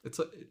school. It's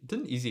like,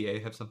 didn't Easy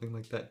A have something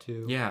like that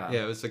too? Yeah,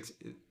 it was like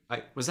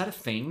was that a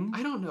thing?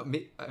 I don't know.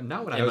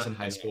 Not when I was in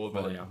high school,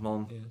 but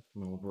well,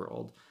 we're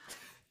old.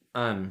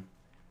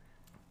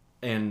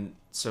 And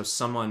so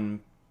someone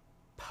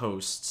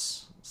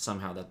posts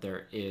somehow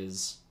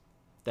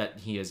that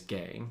he is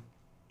gay,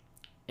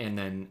 and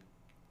then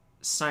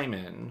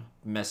Simon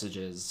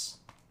messages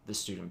the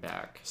student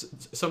back.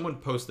 Someone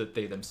posts that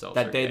they themselves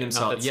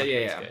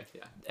yeah.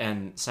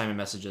 And Simon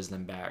messages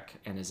them back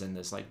and is in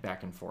this like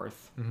back and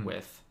forth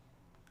with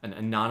an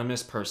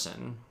anonymous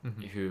person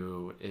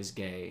who is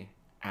gay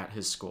at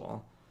his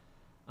school,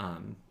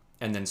 and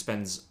then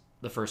spends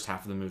the first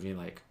half of the movie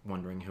like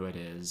wondering who it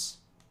is,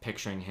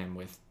 picturing him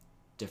with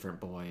different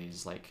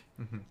boys, like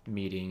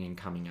meeting and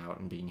coming out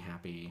and being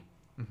happy.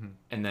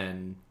 And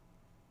then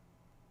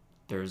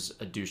there's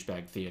a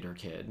douchebag theater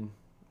kid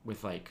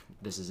with like,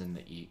 this is in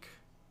the eek.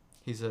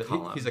 He's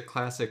a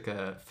classic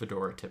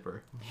fedora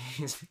tipper.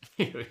 He's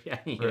cute. Yeah,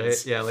 he right?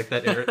 is. Yeah, like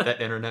that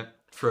that internet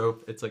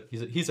trope. It's like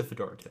he's a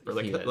fedora tipper.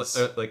 Like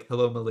like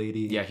hello,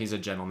 milady. Yeah, he's a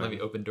gentleman. Let me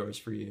open doors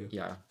for you.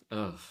 Yeah.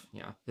 Ugh.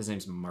 Yeah. His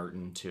name's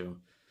Martin too.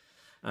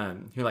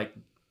 Who like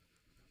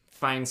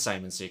finds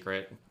Simon's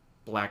secret,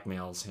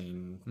 blackmails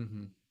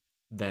him.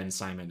 Then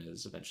Simon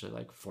is eventually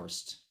like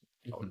forced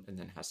out and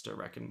then has to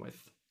reckon with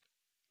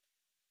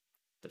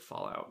the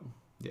fallout.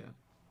 Yeah.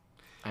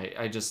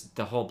 I just,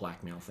 the whole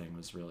blackmail thing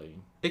was really...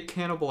 It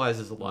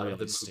cannibalizes a lot of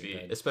the movie,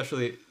 stupid.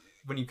 Especially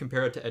when you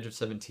compare it to Edge of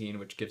 17,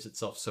 which gives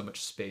itself so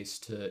much space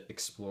to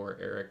explore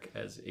Eric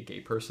as a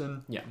gay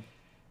person. Yeah.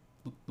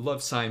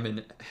 Love,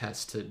 Simon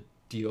has to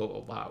deal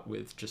a lot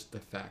with just the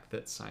fact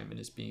that Simon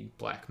is being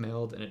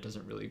blackmailed, and it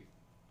doesn't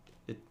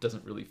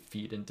really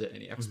feed into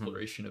any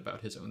exploration about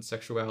his own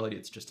sexuality.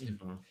 It's just him.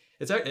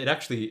 It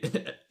actually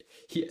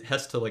he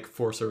has to like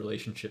force a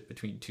relationship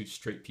between two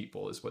straight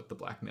people is what the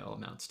blackmail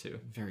amounts to.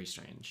 Very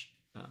strange.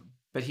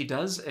 But he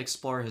does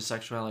explore his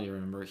sexuality.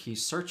 Remember, he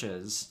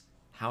searches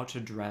how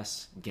to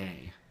dress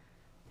gay,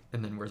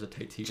 and then wears a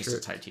tight t-shirt. Just a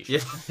tight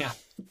t-shirt. Yeah.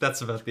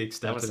 That's about the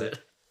extent of it.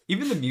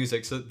 Even the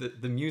music. So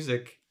the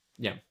music.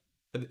 Yeah.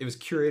 It was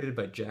curated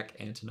by Jack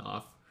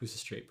Antonoff, who's a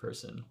straight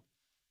person,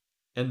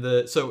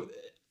 and so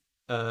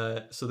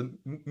the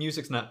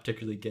music's not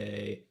particularly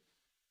gay.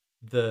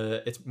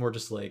 It's more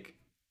just like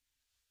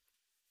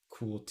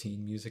cool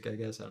teen music, I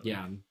guess. I don't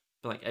know.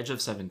 But like Edge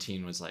of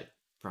 17 was like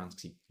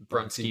Bronxy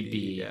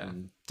B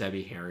and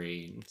Debbie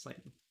Harry, and it's like,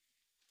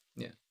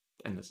 yeah.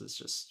 And this is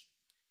just,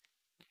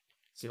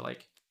 so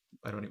like,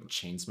 I don't even.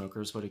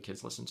 Chainsmokers. What do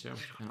kids listen to? I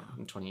don't know,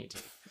 in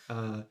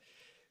 2018.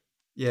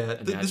 Yeah,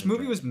 this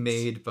movie was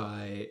made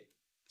by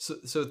so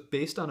it's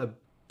based on a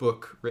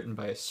book written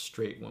by a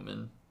straight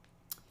woman.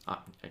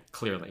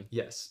 Clearly,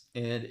 yes,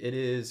 and it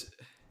is.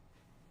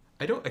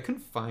 I couldn't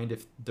find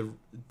if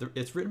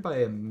it's written by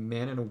a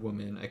man and a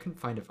woman. I couldn't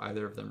find if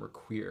either of them were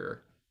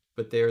queer,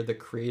 but they're the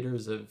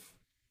creators of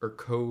or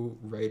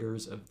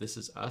co-writers of This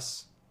Is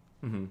Us,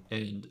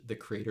 and the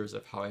creators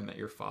of How I Met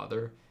Your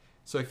Father.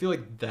 So I feel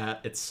like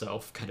that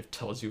itself kind of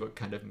tells you what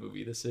kind of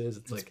movie this is.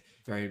 It's like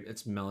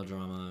it's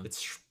melodrama.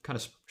 It's kind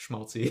of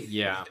schmaltzy.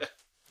 Yeah,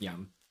 yeah.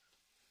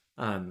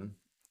 How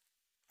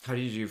did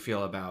you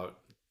feel about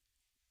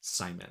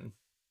Simon,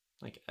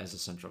 like as a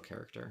central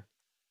character?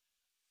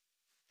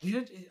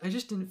 I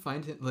just didn't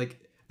find him,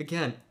 like,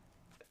 again,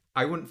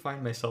 I wouldn't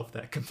find myself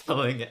that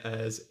compelling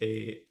as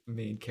a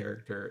main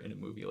character in a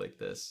movie like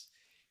this.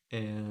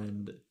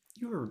 And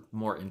you were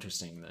more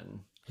interesting than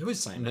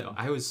Simon. No,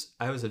 I was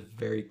a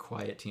very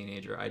quiet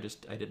teenager. I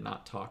did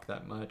not talk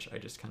that much. I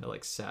just kind of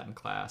like sat in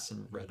class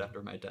and read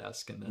under my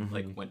desk, and then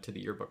like went to the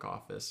yearbook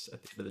office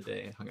at the end of the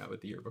day and hung out with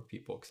the yearbook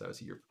people because I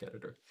was a yearbook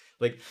editor.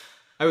 Like,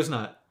 I was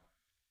not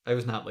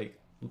like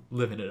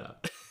living it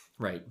up.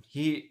 Right.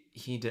 He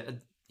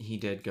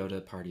did go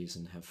to parties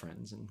and have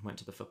friends and went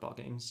to the football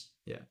games.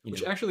 Yeah.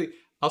 Which actually,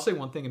 I'll say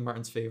one thing in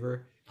Martin's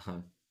favor.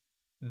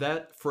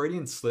 That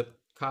Freudian slip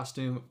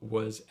costume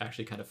was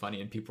actually kind of funny,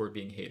 and people were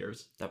being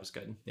haters. That was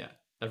good. Yeah.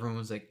 Everyone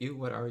was like, "Ew,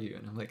 what are you?"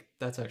 And I'm like,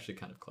 "That's actually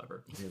kind of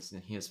clever." He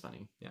is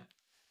funny. Yeah.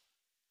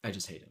 I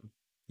just hate him.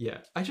 Yeah.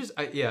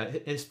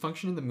 His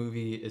function in the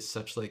movie is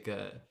such like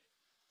a...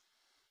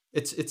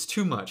 It's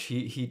too much.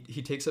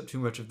 He takes up too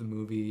much of the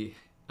movie.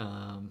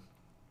 And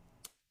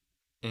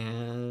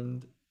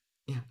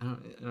yeah, I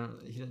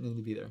don't he didn't need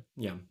to be there.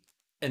 Yeah.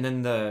 And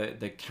then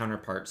the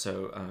counterpart,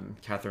 so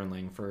Catherine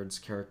Langford's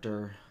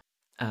character,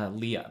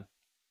 Leah,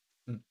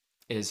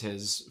 is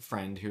his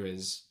friend who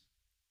is,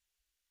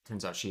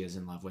 turns out she is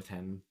in love with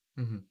him,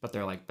 but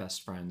they're like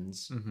best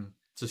friends.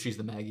 So she's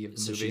the Maggie of the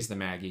movie. So she's the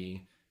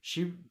Maggie.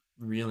 She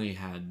really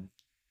had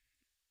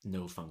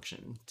no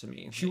function to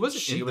me. She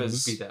wasn't in the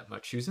movie that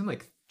much. She was in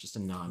like just a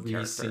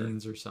non-character. 3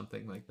 scenes or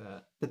something like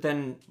that. But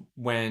then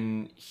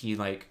when he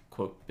like,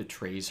 quote,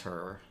 betrays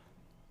her,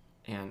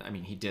 and I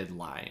mean, he did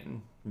lie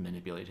and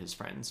manipulate his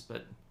friends,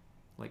 but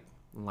like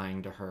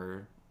lying to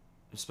her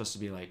was supposed to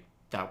be like,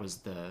 that was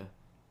the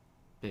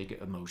big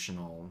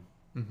emotional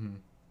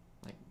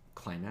like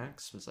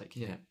climax, was like,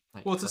 yeah.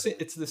 Like, well, it's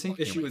the same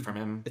issue with from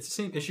him. It's the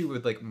same issue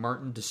with like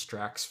Martin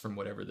distracts from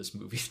whatever this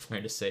movie's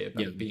trying to say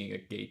about being a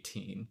gay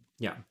teen.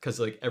 Yeah, because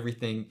like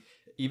everything,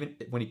 even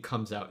when he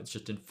comes out, it's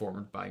just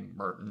informed by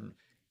Martin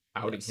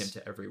outing him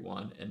to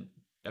everyone, and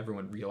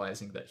everyone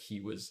realizing that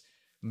he was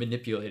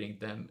manipulating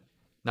them,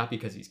 not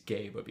because he's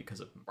gay, but because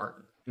of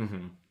Martin.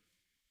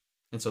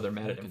 And so they're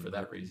mad at him for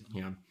that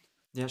reason.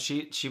 Yeah.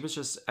 She was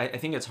just. I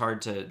think it's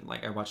hard to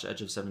like. I watched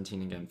Edge of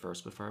 17 again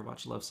first before I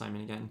watched Love,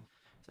 Simon again.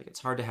 It's like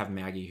it's hard to have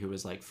Maggie, who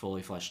was like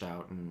fully fleshed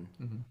out and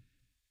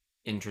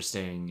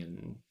interesting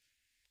and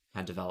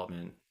had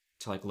development,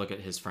 to like look at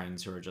his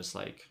friends who are just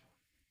like,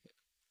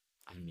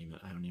 I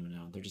don't even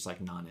know. They're just like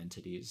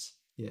non-entities.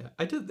 Yeah,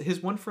 I did.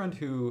 His one friend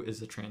who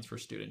is a transfer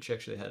student. She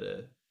actually had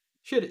a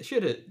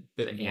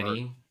bit more.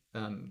 Annie,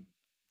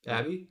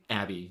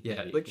 Abby.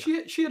 Yeah, Abby, like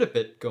she had a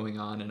bit going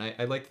on, and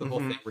I liked the whole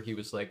thing where he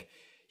was like,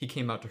 he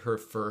came out to her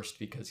first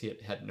because he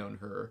had known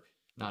her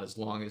not as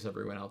long as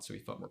everyone else, so he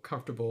felt more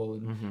comfortable,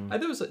 and that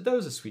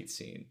was a sweet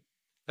scene.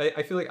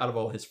 I feel like out of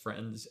all his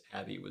friends,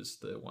 Abby was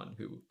the one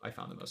who I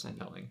found the most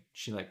compelling.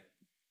 She like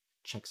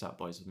checks out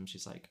boys with him.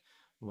 She's like,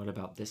 what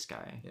about this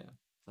guy? Yeah.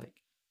 Like,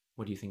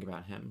 what do you think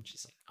about him?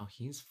 She's like, oh,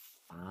 he's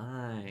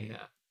fine.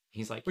 Yeah.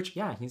 He's like,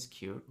 he's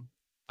cute.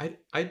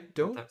 I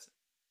don't.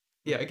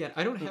 Yeah, again,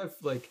 I don't have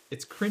like,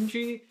 it's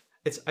cringy.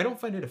 I don't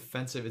find it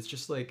offensive. It's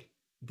just like,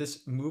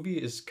 this movie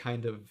is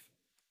kind of,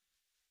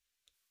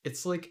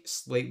 it's like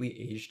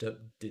slightly aged up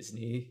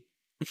Disney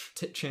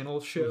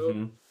Channel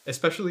show.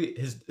 Especially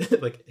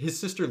his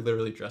sister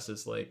literally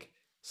dresses like,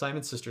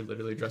 Simon's sister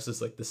literally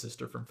dresses like the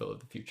sister from Phil of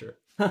the Future.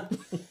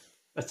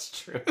 That's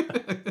true.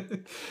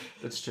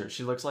 That's true.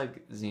 She looks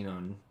like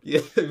Xenon.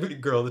 Yeah,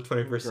 girl of the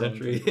 21st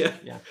century.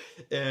 Yeah.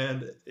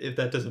 And if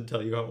that doesn't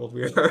tell you how old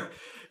we are.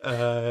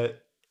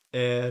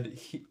 And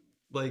he,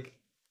 like,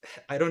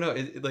 I don't know.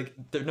 Like,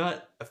 they're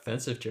not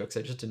offensive jokes.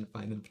 I just didn't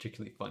find them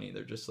particularly funny.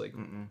 They're just like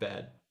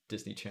bad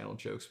Disney Channel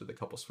jokes with a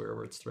couple swear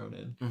words thrown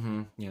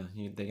in. Yeah,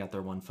 they got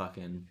their one fuck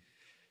in.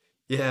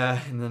 Yeah,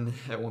 and then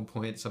at one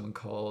point someone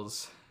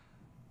calls...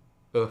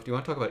 Oh, do you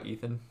want to talk about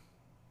Ethan?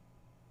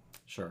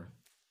 Sure.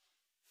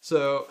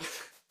 So,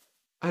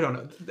 I don't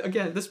know.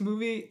 Again, this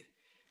movie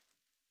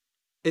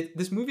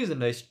is a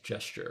nice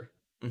gesture.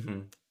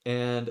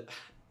 And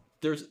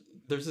there's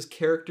this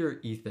character,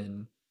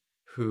 Ethan,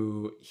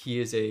 who he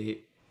is a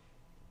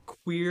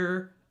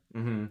queer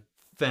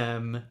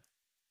femme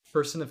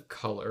person of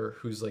color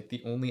who's like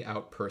the only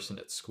out person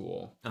at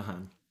school.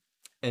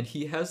 And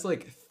he has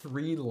like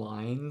 3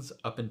 lines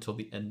up until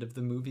the end of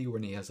the movie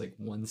when he has like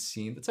one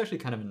scene. That's actually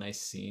kind of a nice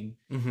scene.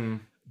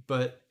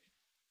 But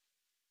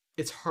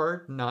it's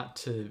hard not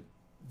to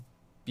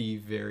be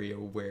very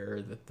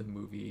aware that the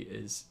movie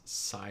is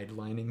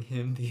sidelining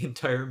him the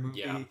entire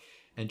movie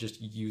and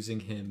just using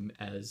him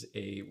as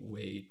a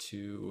way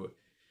to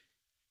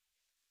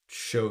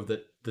show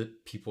that the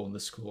people in the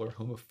school are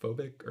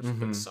homophobic, or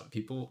that some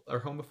people are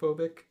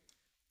homophobic.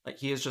 Like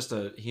he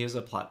is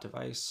a plot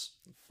device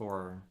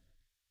for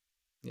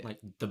like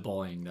the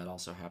bullying that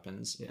also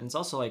happens. And it's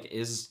also like,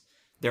 is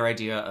their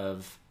idea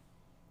of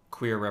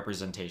queer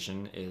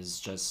representation is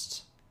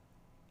just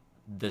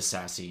the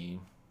sassy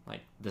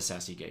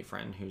gay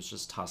friend who's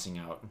just tossing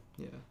out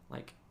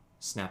like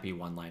snappy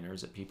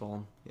one-liners at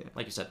people,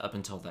 like you said, up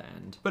until the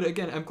end. But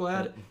again, I'm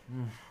glad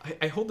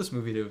I hold this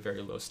movie to a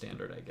very low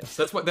standard, I guess.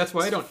 That's why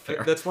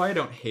I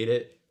don't hate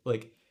it.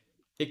 Like,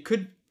 it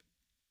could,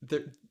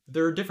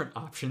 there are different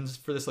options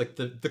for this. Like,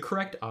 the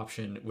correct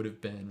option would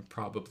have been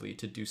probably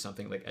to do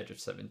something like Edge of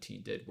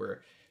 17 did,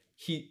 where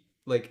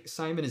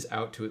Simon is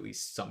out to at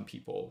least some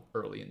people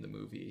early in the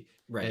movie.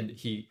 Right. And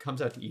he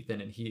comes out to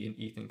Ethan, and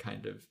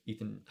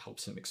Ethan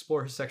helps him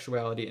explore his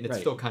sexuality, and it's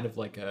still kind of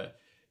like a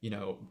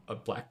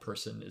black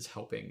person is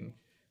helping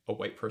a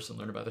white person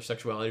learn about their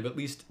sexuality, but at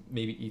least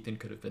maybe Ethan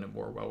could have been a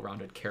more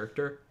well-rounded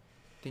character.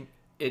 I think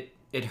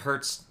it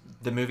hurts,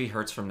 the movie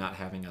hurts from not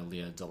having a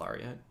Lea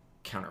DeLaria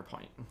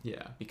counterpoint.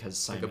 Yeah. Because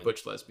Simon... Like a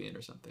butch lesbian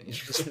or something.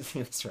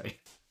 That's right.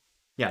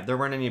 Yeah, there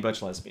weren't any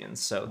butch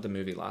lesbians, so the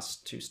movie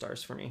lost 2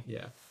 stars for me.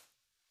 Yeah.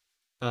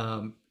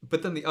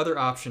 But then the other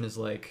option is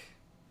like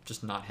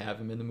just not have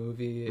him in the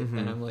movie,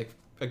 and I'm like,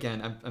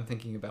 again, I'm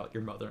thinking about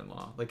your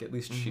mother-in-law. Like, at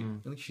least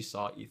she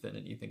saw Ethan,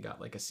 and Ethan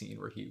got like a scene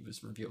where he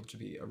was revealed to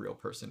be a real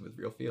person with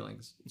real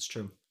feelings. It's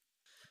true.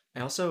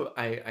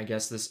 I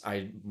guess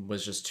I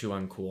was just too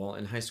uncool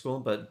in high school,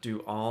 but do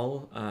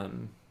all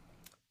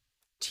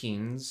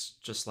teens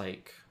just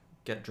like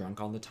get drunk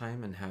all the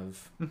time and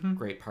have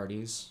great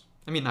parties.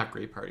 I mean, not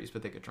great parties,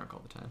 but they get drunk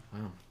all the time.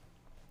 Wow.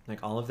 Like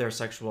all of their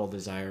sexual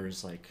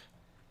desires like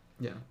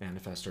Yeah.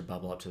 manifest or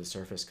bubble up to the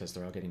surface because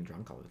they're all getting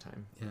drunk all the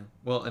time. Yeah.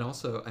 Well, and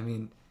also, I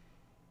mean,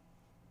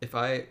 if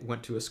I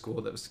went to a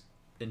school that was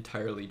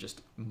entirely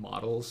just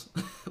models,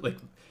 like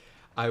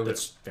I would.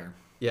 That's fair.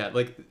 Yeah,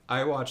 like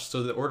I watched.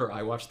 So the order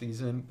I watched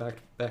these in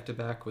back to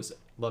back was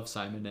Love,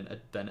 Simon,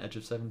 and then Edge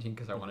of 17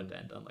 because I wanted to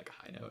end on like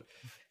a high note.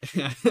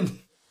 And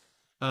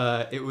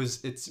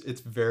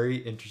it's very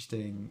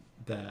interesting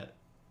that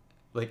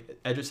like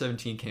Edge of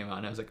 17 came out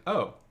and I was like,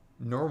 oh,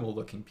 normal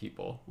looking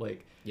people.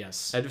 Like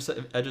Yes. Edge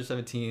of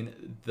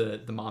 17,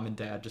 the mom and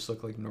dad just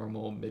look like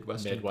normal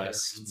Midwestern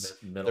parents.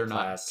 middle They're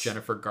class. not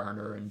Jennifer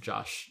Garner and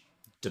Josh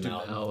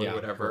Duhamel yeah, or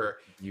whatever.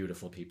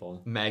 Beautiful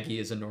people. Maggie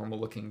is a normal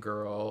looking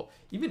girl.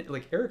 Even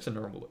like Eric's a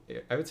normal.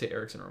 I would say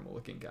Eric's a normal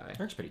looking guy.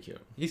 Eric's pretty cute.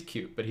 He's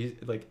cute, but he's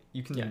like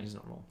you can. Yeah, he's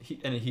normal.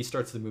 He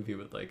starts the movie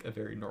with like a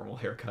very normal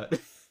haircut.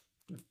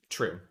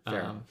 True.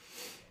 Fair.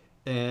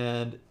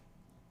 And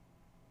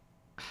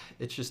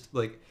it's just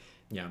like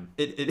Yeah.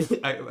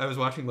 I was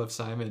watching Love,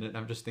 Simon and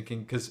I'm just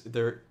thinking because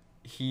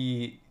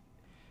he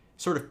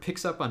sort of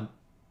picks up on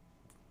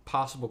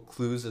possible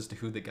clues as to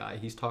who the guy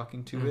he's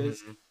talking to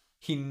is.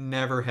 He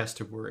never has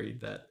to worry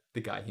that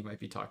the guy he might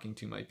be talking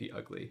to might be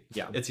ugly.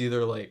 Yeah. It's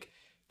either like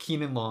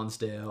Keenan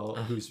Lonsdale,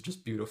 who's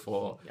just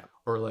beautiful, Yeah.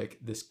 or like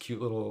this cute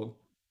little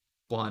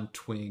blonde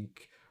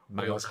twink.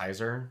 Miles or,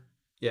 Heiser.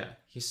 yeah.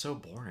 He's so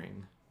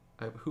boring.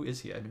 Who is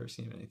he? I've never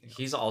seen him in anything else.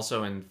 He's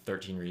also in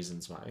 13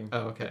 Reasons Why. Oh,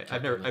 okay.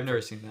 I've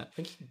never seen that. I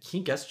think he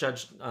guest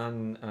judged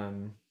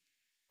on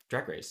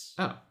Drag Race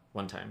Oh,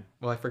 one time.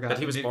 well, I forgot. But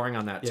he was Maybe- boring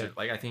on that yeah. too.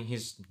 Like I think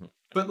he's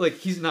But like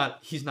he's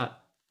not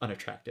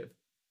unattractive,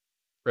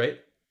 right?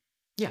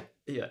 yeah.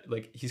 Yeah,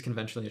 like he's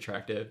conventionally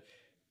attractive.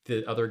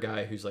 The other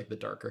guy who's like the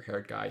darker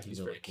haired guy, he's He's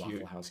a very like cute.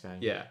 Waffle House guy.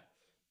 Yeah.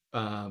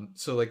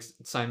 So like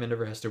Simon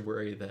never has to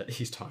worry that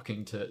he's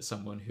talking to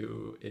someone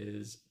who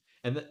is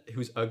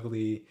who's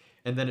ugly,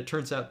 and then it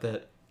turns out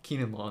that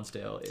Keenan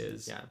Lonsdale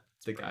is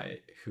the guy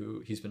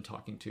who he's been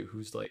talking to,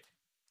 who's like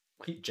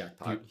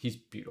jackpot. he's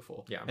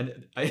beautiful. Yeah.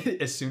 And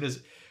as soon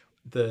as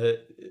the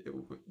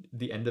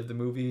end of the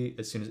movie,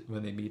 as soon as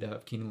when they meet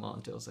up, Keenan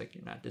Lonsdale's like,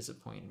 "You're not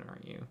disappointed, are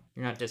you?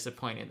 You're not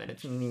disappointed that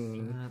it's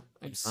me.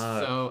 I'm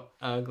so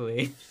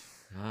ugly."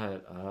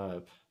 Shut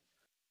up.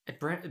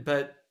 But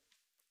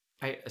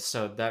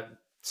that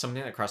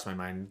something that crossed my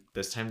mind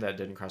this time that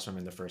didn't cross my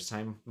mind the first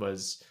time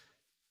was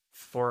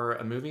for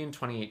a movie in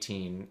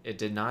 2018, it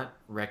did not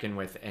reckon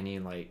with any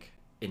like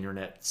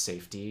internet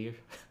safety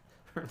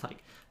or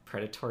like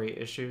predatory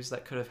issues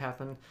that could have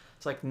happened.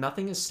 It's like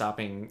nothing is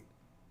stopping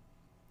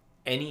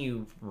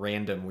any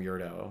random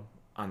weirdo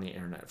on the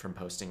internet from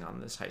posting on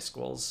this high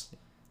school's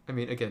I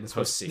mean, again,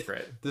 post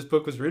secret. This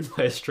book was written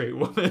by a straight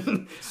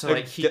woman. So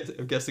like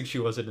I'm guessing she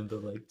wasn't in the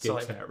like gay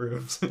chat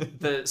rooms.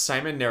 the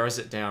Simon narrows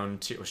it down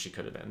to she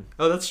could have been.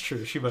 Oh, that's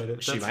true. She might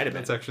have. She might have been.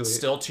 That's actually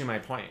still to my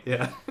point.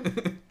 yeah.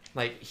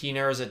 Like he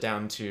narrows it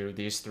down to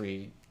these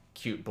three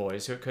cute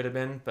boys who it could have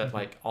been, but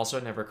like also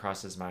it never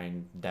crossed his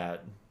mind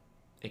that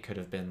it could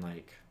have been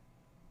like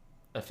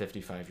a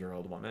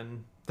 55-year-old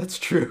woman That's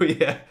true.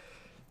 Yeah.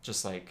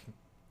 just like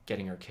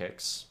getting her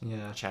kicks,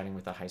 Yeah. chatting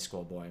with a high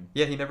school boy.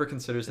 Yeah. He never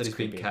considers that It's he's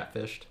being creepy.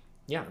 catfished.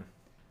 Yeah.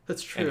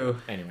 That's true.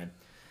 Anyway,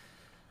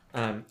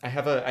 I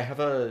have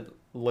a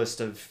list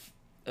of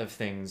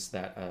things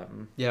that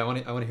Yeah. I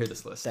want to hear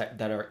this list. that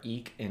are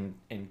eek and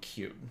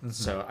cute.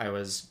 So I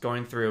was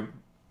going through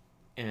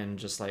and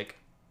just like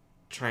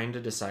trying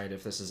to decide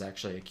if this is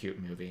actually a cute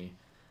movie.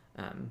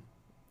 And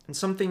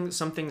some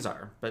things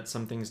are, but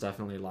some things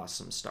definitely lost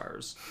some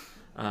stars.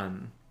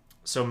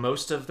 So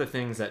most of the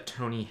things that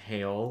Tony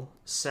Hale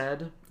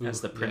said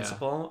as the yeah.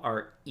 principal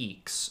are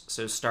eeks.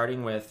 So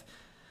starting with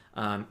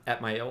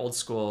at my old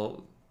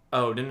school.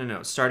 Oh,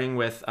 no. Starting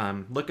with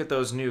look at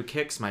those new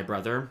kicks, my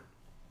brother,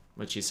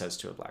 which he says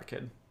to a black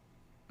kid.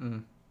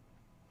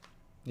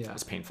 Yeah.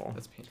 It's painful.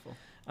 That's painful.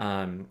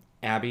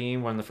 Abby,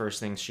 one of the first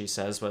things she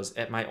says was,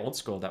 at my old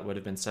school, that would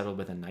have been settled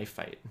with a knife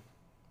fight.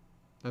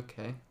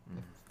 Okay.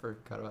 I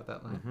forgot about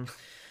that line.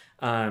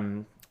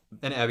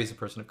 And Abby's a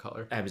person of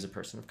color. Abby's a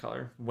person of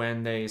color.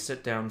 When they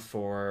sit down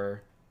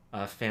for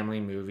a family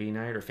movie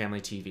night or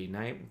family TV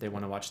night, they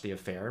want to watch The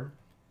Affair,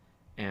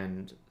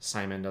 and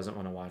Simon doesn't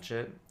want to watch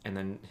it. And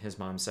then his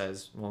mom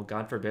says, well,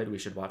 God forbid we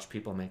should watch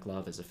people make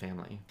love as a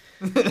family.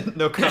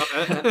 No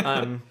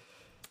comment.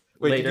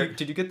 Wait, later,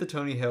 did you get the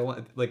Tony Hale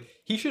line? Like,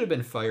 he should have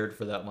been fired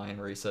for that line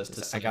where he says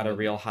to I got a Simon-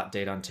 real hot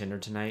date on Tinder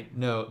tonight.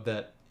 No,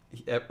 that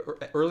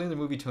early in the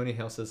movie, Tony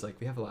Hale says like,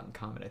 we have a lot in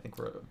common. I think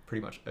we're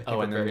pretty much. I think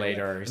we're And then very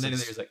later, alike. And then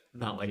he's like,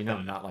 not like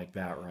that. not like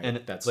that, right?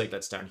 And that's like-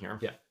 that's down here.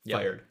 Yeah, Yep.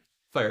 fired.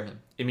 Fire him.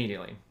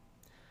 Immediately.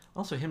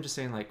 Also, him just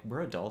saying like,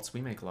 we're adults,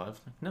 we make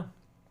love. Like, no,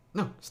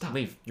 No, stop.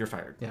 leave. You're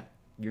fired. Yeah.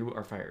 You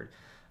are fired.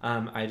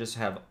 I just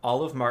have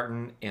Olive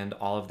Martin and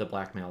all of the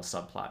blackmail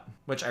subplot,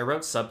 which I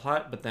wrote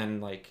subplot, but then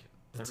like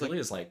that really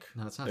is like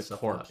No, it's not the a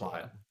core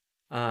subplot,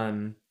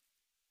 plot.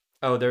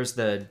 Oh, there's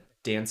the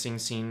dancing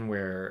scene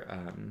where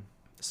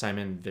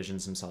Simon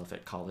visions himself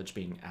at college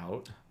being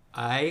out.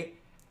 I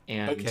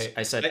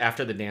said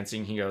after the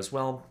dancing, he goes,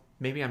 well,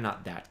 maybe I'm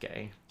not that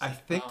gay. I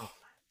think Oh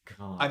my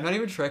God. I'm not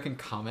even sure I can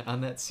comment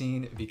on that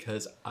scene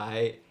because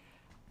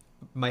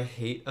my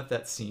hate of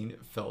that scene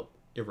felt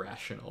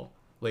irrational.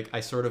 Like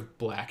I sort of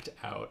blacked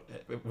out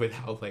with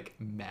how like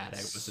mad I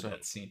was at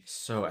that scene.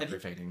 So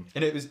aggravating.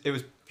 And it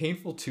was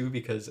painful too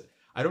because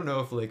I don't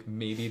know if like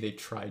maybe they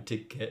tried to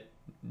get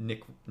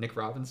Nick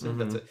Robinson.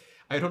 That's it.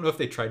 I don't know if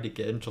they tried to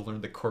get him to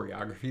learn the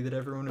choreography that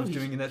everyone was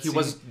doing in that scene.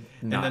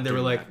 And then they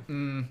were like,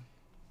 you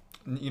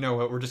know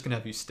what? We're just gonna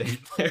have you stay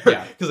there.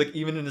 Yeah. Because like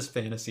even in his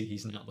fantasy,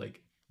 he's not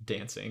like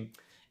dancing.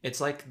 It's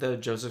like the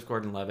Joseph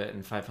Gordon-Levitt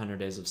in 500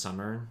 Days of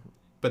Summer.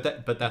 But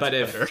that's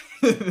better.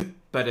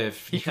 But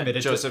if He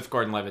committed Joseph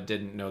Gordon-Levitt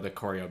didn't know the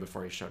choreo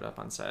before he showed up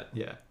on set,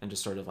 Yeah. and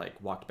just sort of like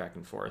walked back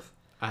and forth,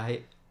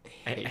 I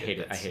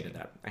hated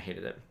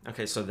it.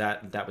 Okay, so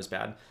that was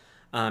bad.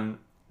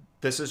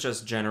 This is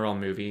just general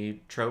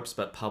movie tropes,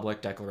 but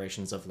public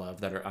declarations of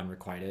love that are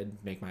unrequited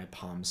make my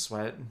palms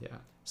sweat. Yeah.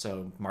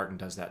 So Martin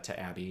does that to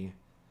Abby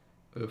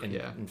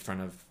in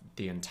front of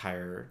the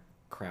entire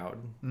crowd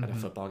at a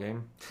football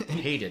game.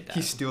 Hated that.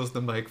 He steals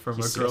the mic from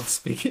a girl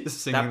singing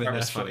the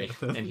national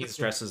anthem. And he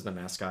dresses the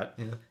mascot.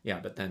 Yeah,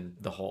 but then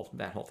that whole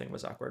thing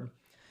was awkward.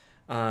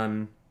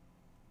 And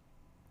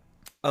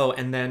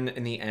then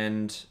in the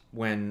end,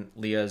 when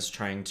Leah's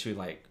trying to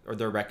or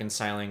they're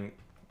reconciling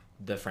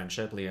the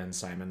friendship, Leah and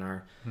Simon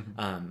are,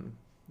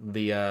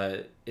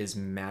 Leah is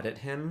mad at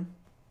him,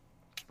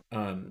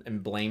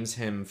 and blames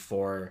him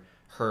for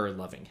her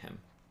loving him.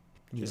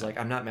 She's like,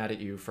 I'm not mad at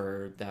you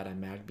for that.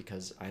 I'm mad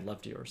because I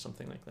loved you or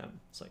something like that.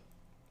 It's like,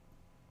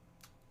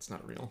 it's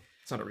not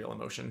a real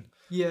emotion.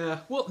 Yeah.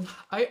 Well,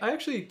 I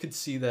actually could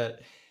see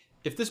that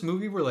if this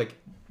movie were like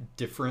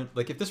different,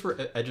 like if this were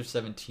Edge of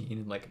 17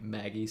 and like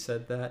Maggie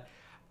said that,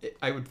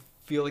 I would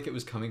feel like it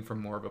was coming from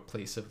more of a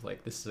place of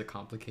like, this is a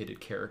complicated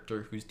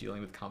character who's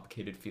dealing with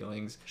complicated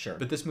feelings. Sure.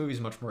 But this movie is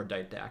much more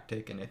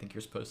didactic, and I think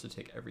you're supposed to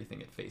take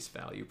everything at face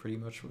value, pretty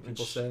much, what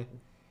people say.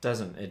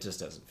 It just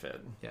doesn't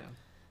fit. Yeah.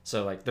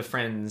 So like the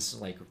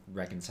friends like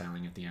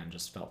reconciling at the end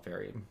just felt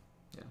very,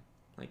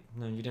 like,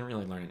 no, you didn't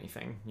really learn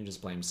anything. You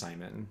just blamed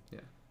Simon.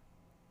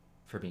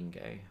 For being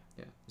gay.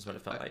 Yeah. Is what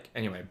it felt like.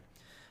 Anyway,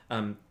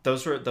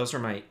 those were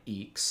my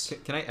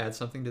eeks. Can I add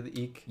something to the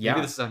eek? Yeah.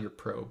 Maybe this is on your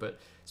pro, but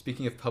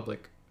speaking of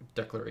public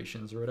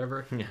declarations or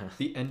whatever,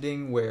 the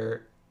ending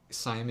where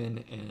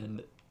Simon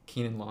and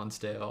Keenan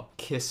Lonsdale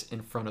kiss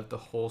in front of the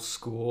whole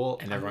school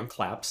and everyone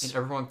claps.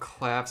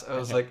 I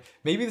was like,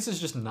 maybe this is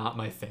just not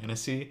my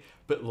fantasy,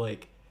 but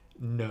like,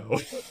 no.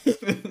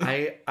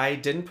 I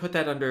didn't put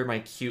that under my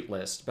cute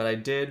list, but I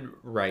did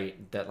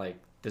write that like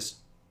this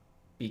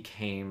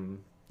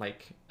became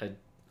like a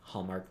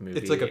Hallmark movie.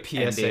 It's like a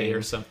PSA ending.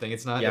 or something.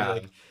 It's not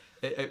like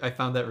I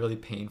found that really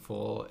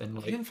painful, and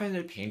like I didn't find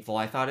it painful.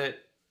 I thought it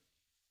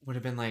would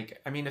have been like,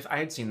 I mean, if I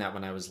had seen that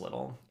when I was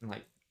little, and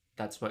like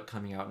that's what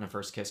coming out in a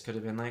first kiss could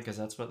have been like, because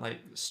that's what like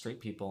straight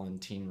people in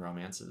teen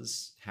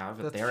romances have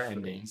at their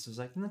endings. It was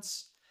like,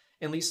 that's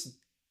at least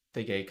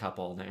the gay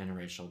couple, the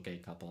interracial gay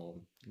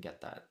couple,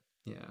 get that.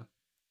 Yeah.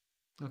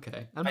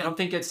 Okay. I don't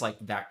think it's like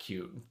that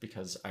cute,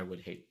 because I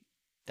would hate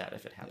that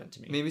if it happened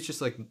to me. Maybe it's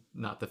just like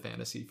not the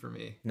fantasy for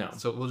me. No.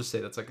 So we'll just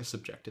say that's like a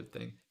subjective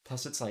thing.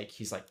 Plus, it's like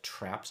he's like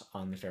trapped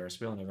on the Ferris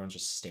wheel and everyone's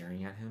just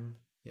staring at him.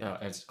 Yeah,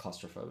 it's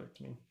claustrophobic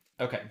to me.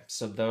 Okay,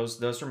 so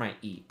those are my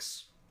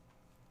eeks.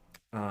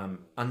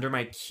 Under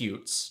my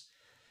cutes,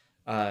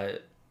 I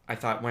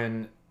thought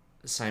when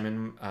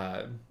Simon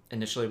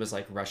initially was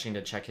like rushing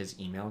to check his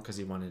email because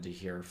he wanted to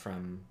hear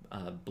from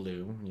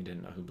Blue, and he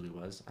didn't know who Blue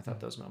was. I thought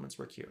those moments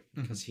were cute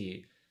because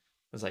he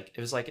was like,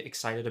 it was like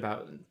excited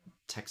about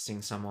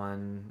texting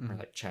someone or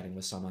like chatting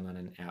with someone on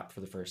an app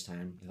for the first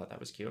time. I thought that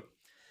was cute.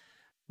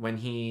 When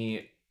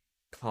he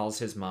calls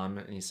his mom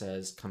and he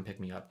says, "Come pick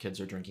me up,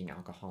 kids are drinking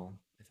alcohol,"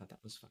 I thought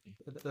that was funny.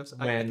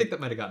 I think that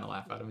might have gotten a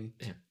laugh out of me.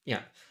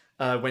 Yeah.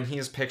 When he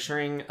is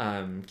picturing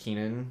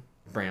Keenan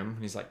Bram,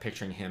 he's like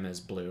picturing him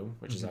as Blue,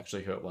 which is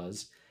actually who it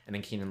was. And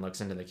then Keenan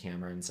looks into the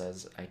camera and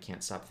says, "I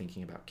can't stop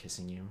thinking about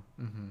kissing you,"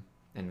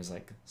 and was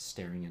like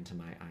staring into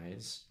my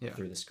eyes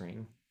through the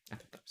screen. I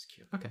thought that was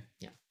cute. Okay.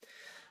 Yeah.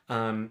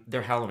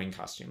 Their Halloween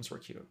costumes were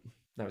cute.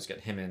 That was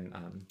good. Him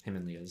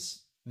and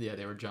Leah's. Yeah,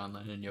 they were John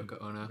Lennon and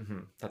Yoko Ono.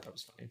 Thought that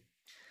was funny.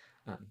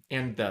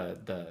 And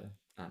the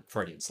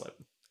Freudian slip.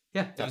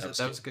 Yeah, that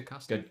was a good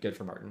costume. Good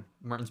for Martin.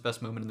 Martin's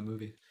best moment in the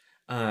movie.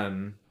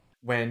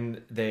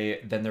 When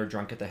they're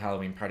drunk at the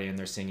Halloween party and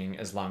they're singing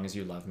 "As Long as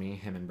You Love Me,"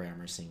 him and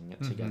Bram are singing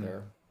it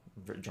together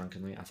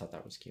drunkenly. I thought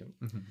that was cute.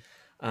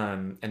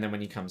 And then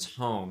when he comes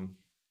home,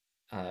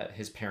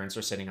 his parents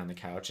are sitting on the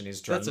couch and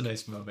he's drunk. That's a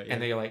nice moment. Yeah.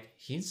 And they're like,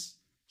 he's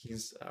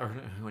or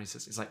what he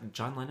says, he's like,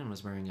 "John Lennon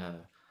was wearing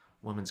a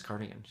woman's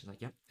cardigan." She's like,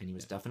 "Yep," and he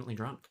was definitely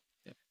drunk.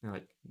 Yeah. And they're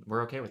like,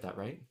 "We're okay with that,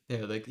 right?"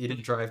 Yeah, like he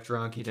didn't drive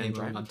drunk. He came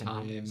home on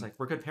time. He's like,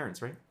 "We're good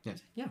parents, right?" Yeah.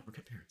 Yeah, we're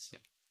good parents. Yeah.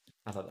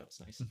 I thought that was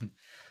nice.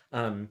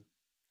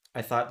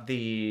 I thought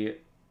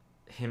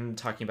him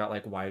talking about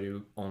like why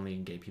do only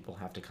gay people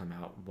have to come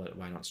out?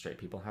 Why don't straight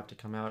people have to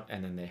come out?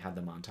 And then they had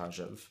the montage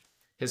of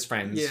his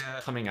friends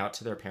coming out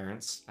to their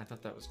parents. I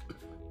thought that was kind of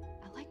funny.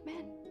 I like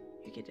men.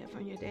 You get that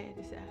from your dad,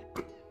 is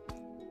that?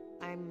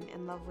 I'm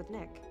in love with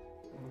Nick.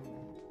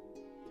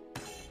 I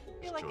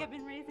feel like I've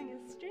been raising a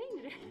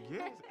stranger.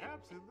 Yes,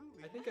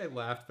 absolutely. I think I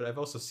laughed, but I've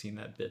also seen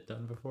that bit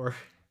done before.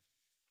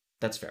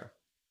 That's fair.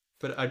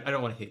 But I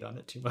don't want to hate on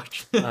it too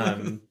much.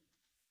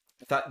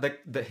 Thought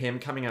the him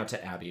coming out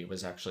to Abby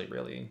was actually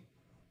really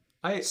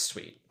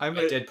sweet. I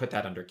did put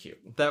that under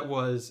cute. That's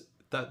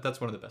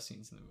one of the best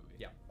scenes in the movie.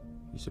 Yeah.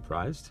 You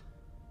surprised?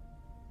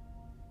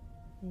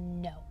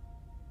 No.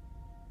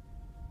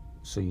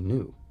 So you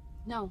knew,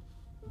 No.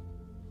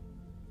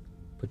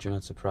 but you're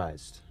not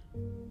surprised.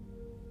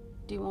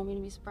 Do you want me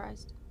to be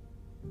surprised?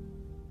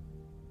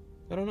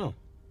 I don't know.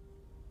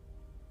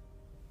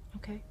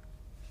 Okay.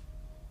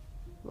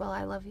 Well,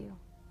 I love you.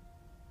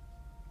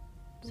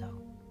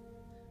 So.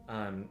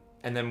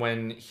 And then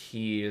when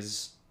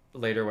he's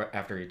later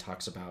after he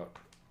talks about,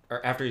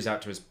 or after he's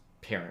out to his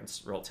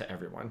parents, roll to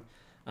everyone,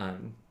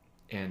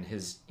 and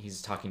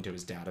he's talking to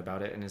his dad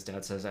about it, and his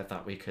dad says, "I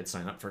thought we could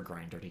sign up for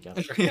Grindr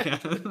together."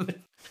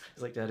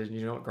 He's like, "Dad, did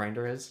you know what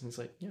Grindr is?" And he's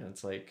like, "Yeah,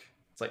 it's like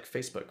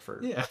Facebook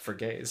for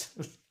gays."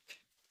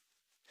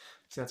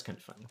 So that's kind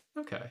of funny.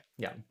 Okay.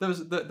 Yeah, that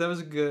was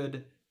a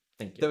good.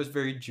 Thank you. That was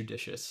very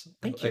judicious.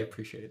 Thank you. I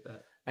appreciated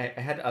that.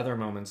 I had other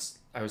moments.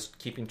 I was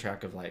keeping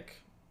track of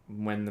like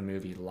when the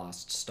movie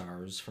lost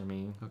stars for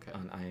me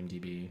on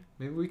IMDb.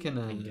 Maybe we can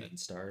gain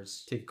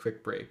stars. Take a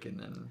quick break and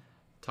then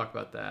talk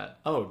about that.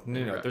 Oh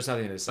no, there's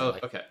nothing to say.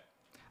 Okay.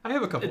 I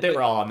have a couple. They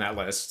were all on that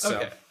list. So.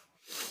 Okay.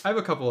 I have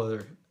a couple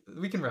other.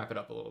 We can wrap it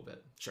up a little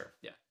bit. Sure.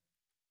 Yeah.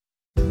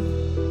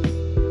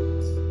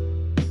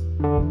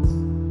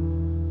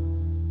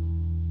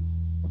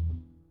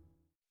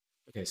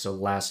 Okay, so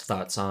last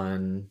thoughts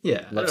on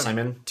Love,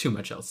 Simon? Too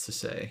much else to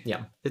say.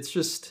 Yeah. It's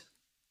just,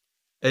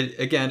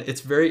 again,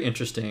 it's very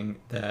interesting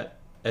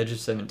that Edge of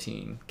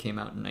 17 came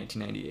out in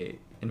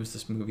 1998 and was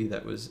this movie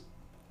that was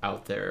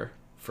out there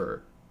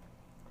for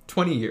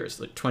 20 years,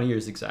 like 20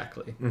 years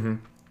exactly. Mm-hmm.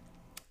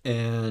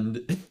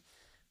 And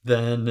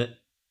then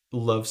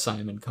Love,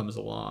 Simon comes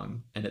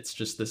along and it's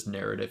just this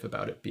narrative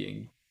about it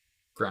being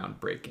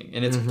groundbreaking.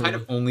 And it's kind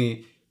of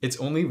only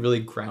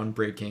really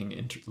groundbreaking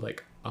in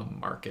like a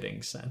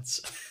marketing sense.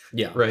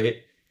 Yeah.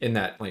 Right? In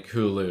that like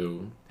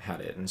Hulu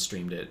had it and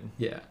streamed it.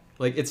 Yeah.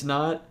 Like it's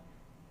not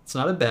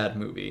a bad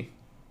movie.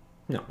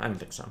 No, I don't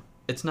think so.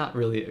 It's not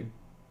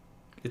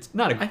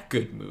a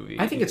good movie.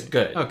 I think it's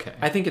good. Okay.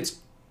 I think it's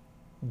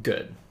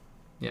good.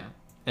 Yeah.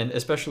 And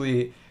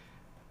especially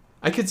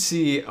I could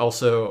see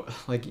also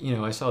like,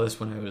 I saw this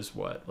when I was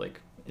like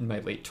in my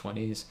late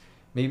 20s.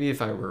 Maybe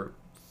if I were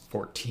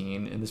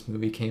 14 and this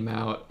movie came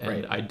out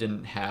and I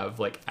didn't have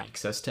like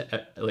access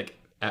to like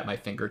at my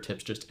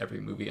fingertips just every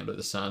movie under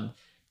the sun,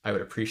 I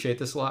would appreciate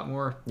this a lot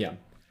more. Yeah.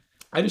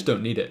 I just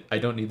don't need it. I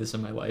don't need this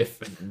in my life.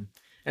 Mm-hmm.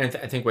 And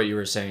I think what you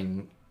were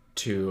saying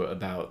too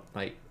about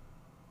like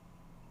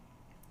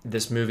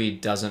this movie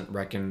doesn't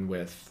reckon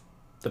with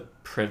the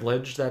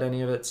privilege that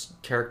any of its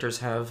characters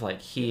have. Like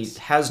he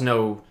has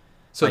no.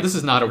 So like, this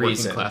is not a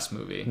reason. working class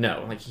movie.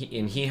 No, like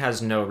he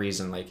has no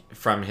reason like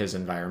from his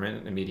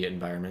immediate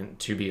environment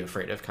to be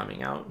afraid of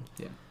coming out.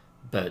 Yeah.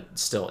 But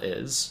still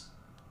is.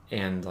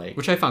 And like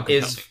which I found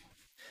compelling.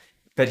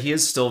 But he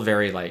is still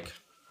very like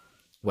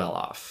well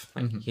off.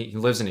 Like he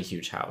lives in a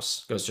huge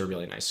house, goes to a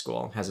really nice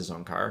school, has his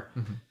own car.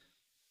 Mm-hmm.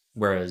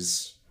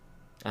 Whereas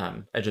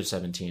Edge of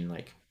 17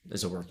 like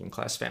is a working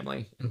class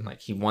family. And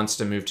like he wants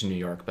to move to New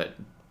York but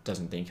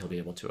doesn't think he'll be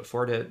able to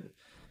afford it.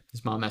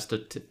 His mom has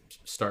to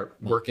start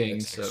working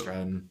so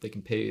they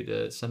can pay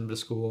to send him to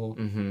school.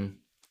 Mm-hmm.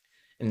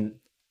 And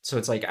so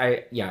it's like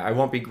I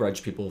won't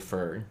begrudge people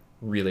for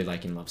really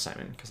liking Love,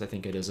 Simon because I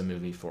think it is a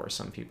movie for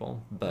some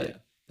people.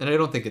 But and I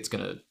don't think it's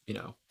gonna I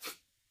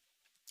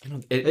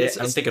don't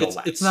think it'll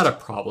last. It's not a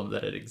problem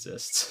that it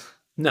exists.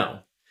 No.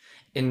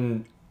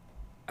 And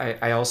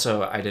I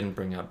also I didn't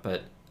bring up,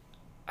 but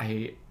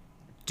I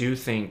do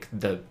think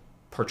the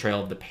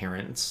portrayal of the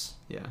parents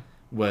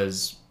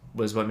was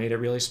what made it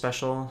really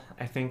special,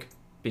 I think,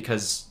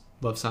 because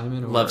Love,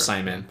 Simon? Love,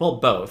 Simon. Well,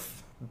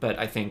 both. But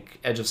I think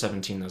Edge of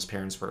 17, those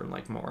parents were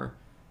like more,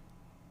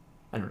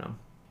 I don't know,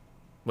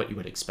 what you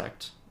would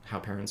expect, how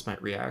parents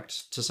might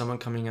react to someone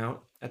coming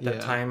out at that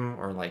time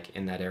or like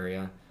in that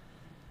area.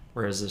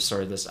 Whereas there's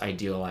sort of this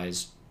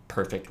idealized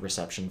perfect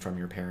reception from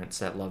your parents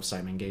that Love,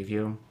 Simon gave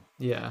you.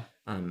 Yeah.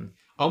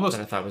 Almost.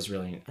 That I thought was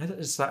really, I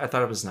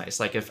thought it was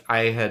nice. Like if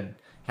I had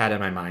in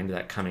my mind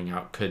that coming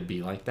out could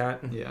be like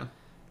that. Yeah.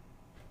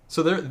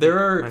 So there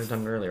are. Might have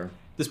done it earlier.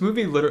 This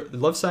movie,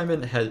 Love,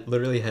 Simon,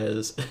 literally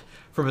has,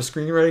 from a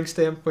screenwriting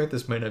standpoint,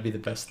 this might not be the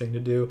best thing to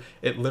do.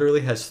 It literally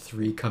has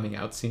 3 coming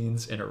out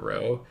scenes in a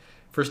row.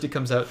 First, he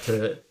comes out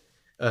to,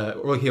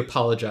 he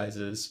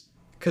apologizes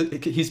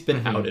because he's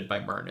been outed by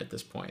Martin at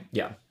this point.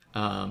 Yeah.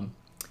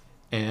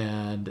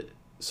 And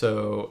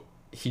so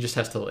he just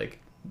has to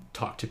like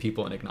talk to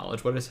people and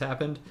acknowledge what has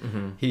happened.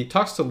 Mm-hmm. He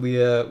talks to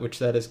Lea, which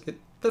that's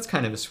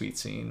kind of a sweet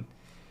scene.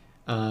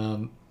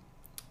 And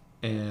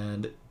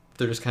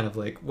they're just kind of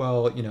like,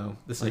 well, you know,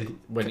 this Like is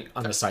when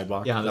on the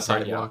sidewalk. yeah, on the That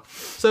part, sidewalk.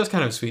 So that was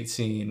kind of a sweet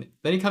scene.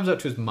 Then he comes up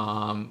to his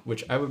mom,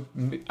 which I would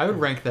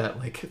rank that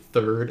like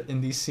third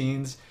in these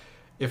scenes,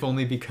 if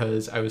only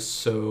because I was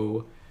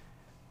so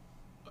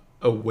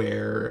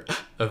aware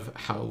of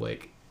how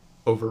like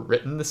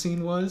overwritten the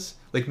scene was.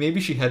 Like maybe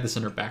she had this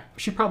in her back.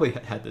 She probably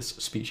had this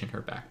speech in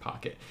her back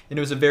pocket, and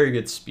it was a very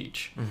good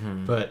speech.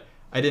 But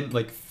I didn't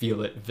like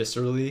feel it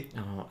viscerally.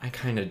 Oh, I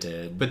kind of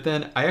did. But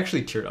then I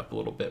actually teared up a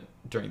little bit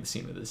during the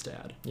scene with his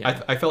dad.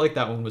 Yeah. I felt like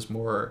that one was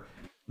more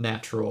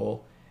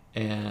natural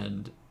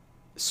and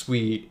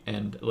sweet,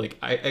 and like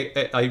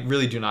I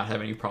really do not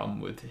have any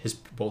problem with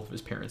both of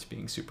his parents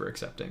being super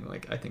accepting.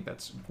 Like I think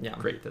that's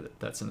great that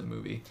that's in the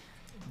movie.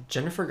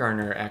 Jennifer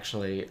Garner,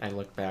 actually, I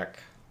look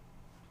back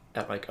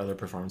at like other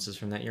performances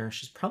from that year.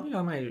 She's probably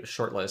on my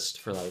short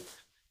list for like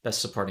best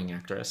supporting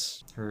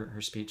actress.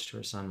 Her speech to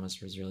her son was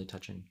really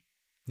touching.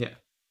 Yeah.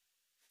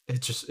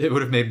 It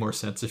would have made more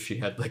sense if she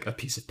had like a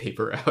piece of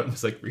paper out and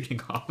was like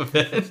reading off of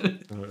it.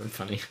 That would have been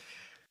funny.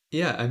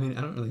 Yeah, I mean,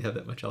 I don't really have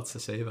that much else to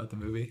say about the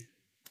movie.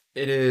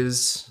 It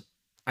is,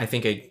 I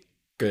think, a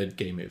good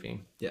gay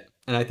movie. Yeah,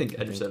 and I think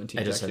Edge of 17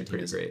 is actually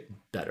pretty great.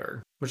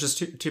 Better. Which is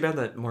too bad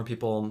that more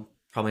people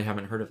probably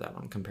haven't heard of that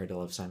one compared to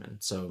Love, Simon.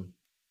 So,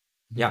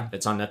 yeah,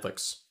 it's on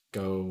Netflix.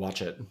 Go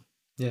watch it.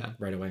 Yeah,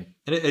 right away.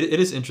 And it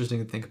is interesting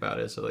to think about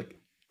it. So, like,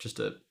 just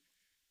a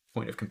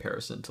point of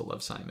comparison to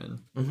Love,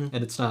 Simon, and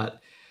it's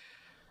not.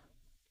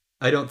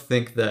 I don't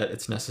think that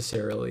it's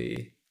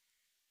necessarily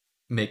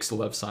makes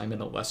Love,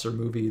 Simon a lesser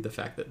movie. The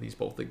fact that these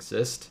both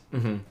exist,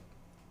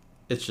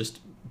 it's just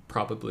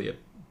probably a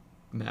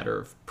matter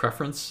of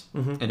preference.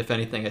 And if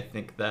anything, I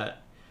think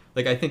that.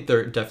 Like, I think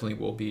there definitely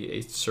will be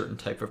a certain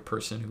type of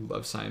person who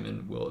Love,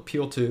 Simon will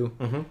appeal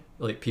to.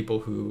 Like, people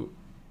who...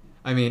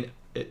 I mean,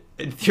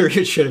 in theory,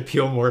 it should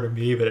appeal more to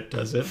me, but it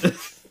doesn't.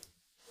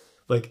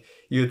 Like,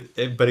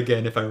 but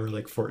again, if I were,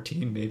 like,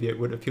 14, maybe it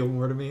would appeal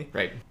more to me.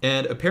 Right.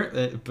 And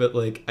apparently... But,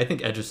 like, I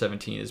think Edge of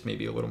 17 is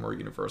maybe a little more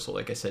universal.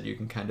 Like I said, you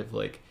can kind of,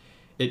 like...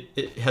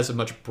 It has a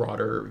much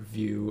broader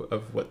view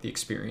of what the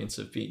experience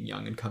of being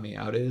young and coming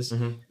out is,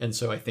 and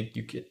so I think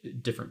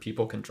different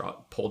people can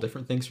pull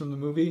different things from the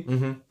movie,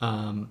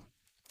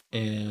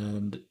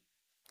 and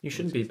you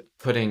shouldn't be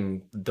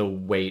putting the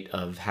weight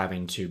of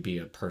having to be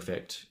a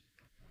perfect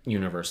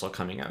universal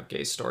coming out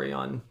gay story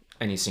on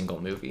any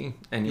single movie.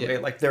 Anyway,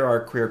 like there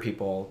are queer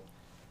people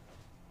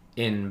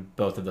in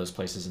both of those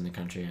places in the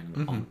country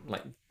and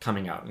like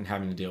coming out and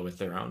having to deal with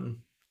their own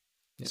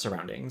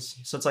surroundings.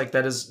 So it's like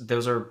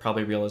those are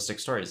probably realistic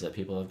stories that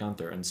people have gone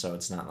through, and so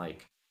it's not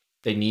like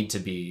they need to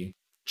be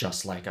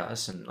just like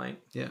us. And like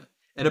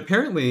and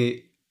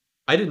apparently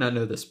I did not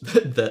know this,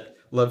 but that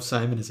Love,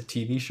 Simon is a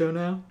TV show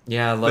now.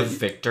 Yeah, Love,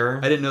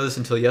 Victor. I didn't know this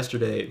until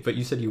yesterday, but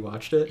you said you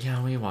watched it.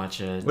 Yeah, we watch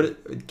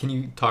it. Can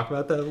you talk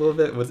about that a little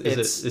bit?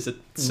 Is it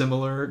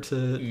similar to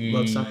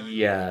Love, Simon?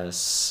 Yes.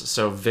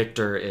 So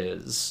Victor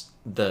is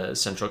the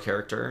central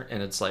character,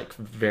 and it's like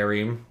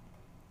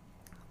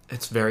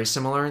it's very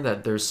similar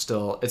that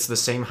it's the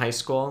same high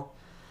school,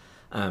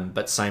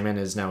 but Simon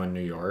is now in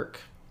New York.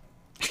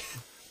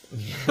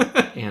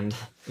 And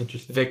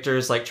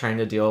Victor's like trying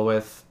to deal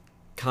with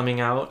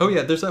coming out. Oh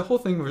yeah, there's that whole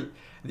thing where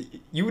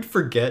you would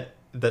forget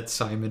that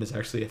Simon is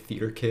actually a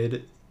theater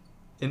kid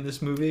in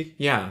this movie.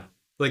 Yeah.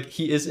 Like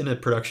he is in a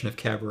production of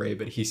Cabaret,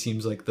 but he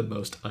seems like the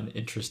most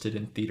uninterested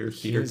in theater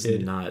kid. He's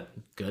not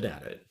good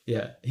at it.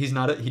 Yeah, he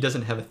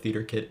doesn't have a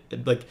theater kid,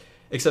 like,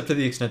 except to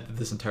the extent that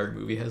this entire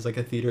movie has like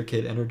a theater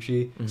kid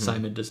energy.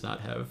 Simon does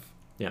not have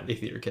a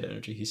theater kid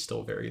energy. He's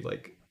still very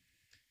like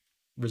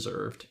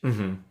reserved.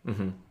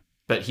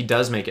 But he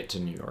does make it to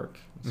New York.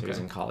 So he's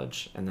in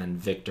college, and then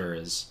Victor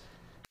is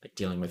like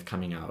dealing with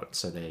coming out.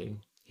 So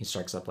he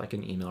strikes up like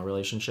an email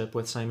relationship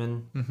with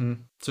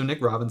Simon. So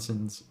Nick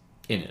Robinson's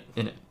in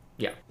it.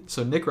 Yeah.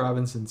 So Nick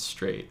Robinson's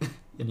straight,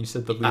 and you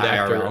said the lead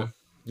actor. IRL.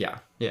 Yeah.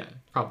 Yeah,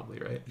 probably,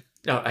 right?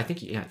 No, I think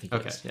he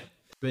is. Yeah.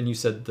 Then you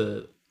said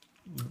the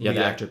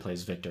actor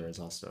plays Victor is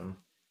also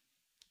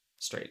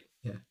straight.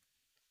 Yeah.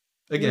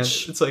 Again,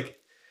 it's like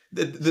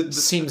the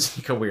seems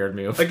like a weird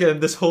move. Again,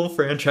 this whole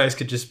franchise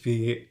could just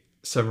be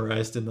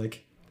summarized in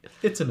like,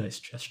 it's a nice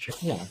gesture.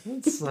 Yeah,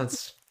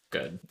 that's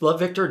good. Love,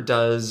 Victor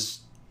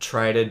does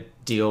try to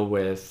deal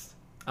with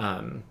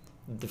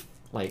the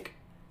like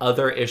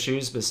other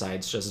issues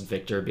besides just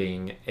Victor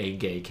being a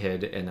gay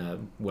kid in a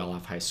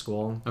well-off high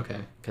school. Okay.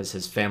 Because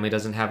his family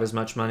doesn't have as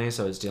much money,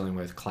 so he's dealing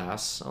with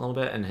class a little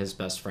bit, and his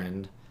best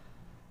friend,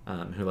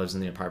 who lives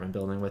in the apartment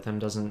building with him,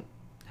 doesn't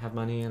have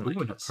money. And like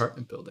an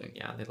apartment building.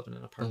 Yeah, they live in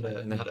an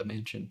apartment. Not a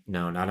mansion.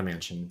 No, not a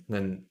mansion.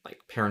 Then like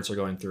parents are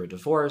going through a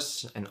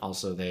divorce, and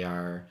also they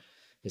are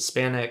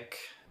Hispanic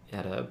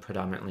at a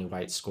predominantly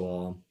white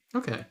school.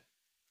 Okay.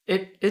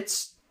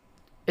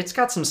 It's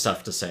got some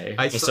stuff to say,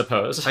 I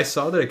suppose. I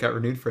saw that it got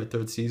renewed for a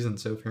third season,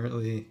 so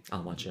apparently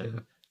I'll watch it. Yeah.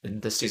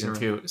 And this season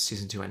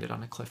two ended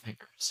on a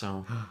cliffhanger,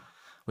 so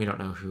we don't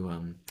know who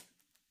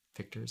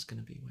Victor is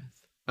going to be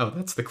with. Oh,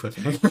 that's the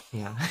cliffhanger.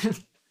 Yeah.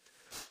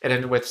 It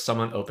ended with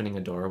someone opening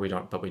a door. We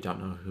don't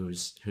know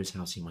whose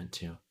house he went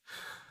to.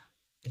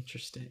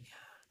 Interesting.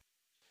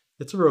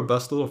 It's a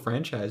robust little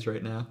franchise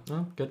right now.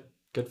 Well, good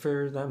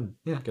for them.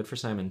 Yeah. Good for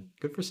Simon.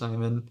 Good for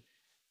Simon.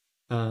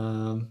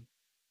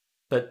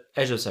 But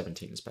Edge of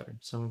 17 is better.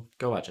 So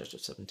go watch Edge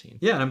of 17.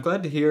 Yeah, and I'm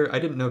glad to hear. I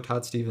didn't know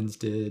Todd Stevens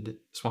did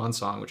Swan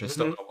Song, which I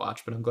still don't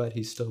watch, but I'm glad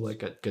he's still like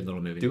Good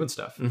little movie. doing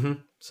stuff.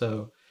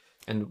 So,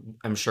 and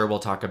I'm sure we'll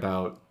talk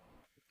about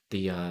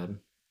the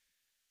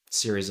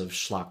series of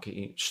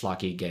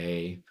schlocky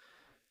gay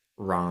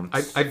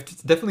romps. I've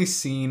definitely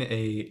seen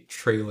a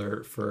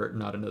trailer for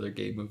Not Another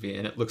Gay Movie,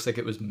 and it looks like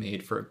it was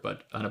made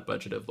on a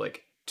budget of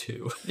like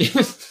 2.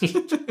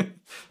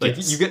 Like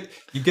Yes.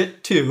 you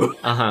get 2,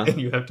 Uh-huh.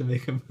 and you have to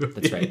make a movie.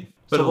 That's right.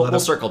 But So we'll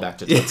circle back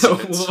to Todd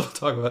Stevens. we'll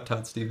talk about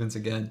Todd Stevens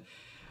again.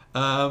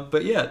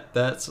 But yeah,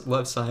 that's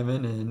Love,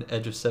 Simon and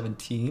Edge of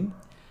 17.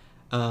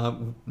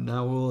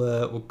 Now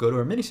we'll go to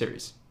our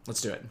miniseries.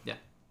 Let's do it. Yeah.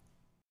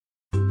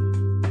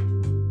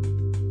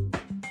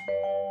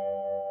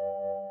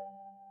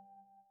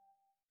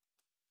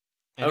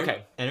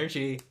 Okay.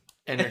 Energy.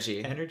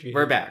 Energy.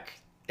 We're back,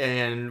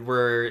 and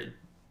we're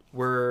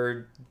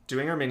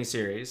doing our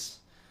miniseries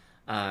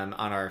on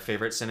our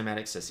favorite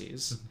cinematic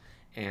sissies.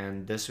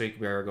 And this week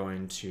we are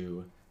going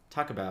to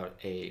talk about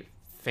a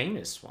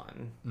famous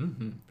one,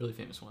 Really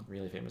famous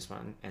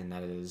one, and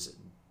that is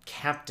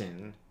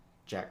Captain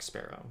Jack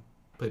Sparrow,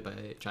 played by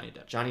Johnny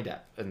Depp. Johnny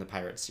Depp in the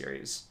Pirates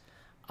series,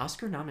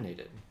 Oscar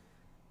nominated.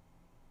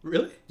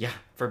 Really? Yeah,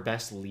 for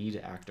best lead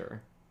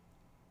actor.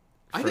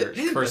 I For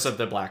did- Curse of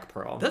the Black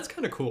Pearl. That's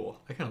kind of cool.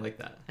 I kind of like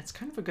that. It's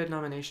kind of a good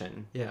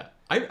nomination. Yeah,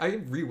 I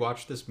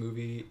rewatched this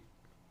movie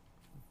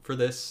for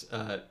this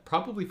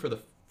probably for the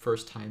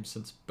first time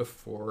since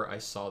before I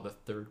saw the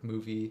third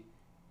movie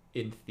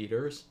in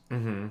theaters.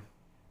 And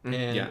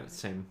yeah,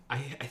 same. I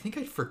think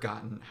I'd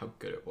forgotten how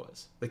good it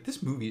was. Like,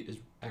 this movie is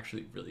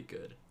actually really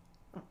good.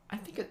 I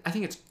think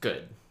it's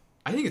good.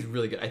 I think it's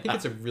really good. I think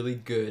it's a really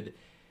good.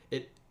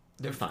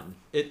 They're fun.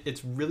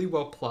 It's really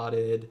well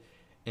plotted,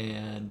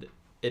 and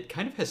it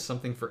kind of has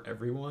something for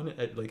everyone.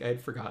 I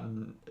had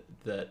forgotten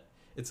that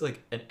it's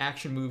like an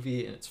action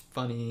movie, and it's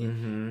funny,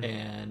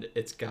 and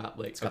it's got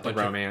like the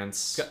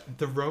romance.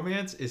 The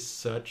romance is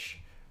such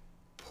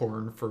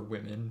porn for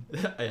women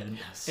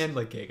and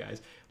like gay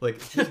guys. Like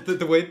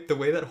the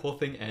way that whole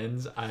thing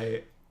ends,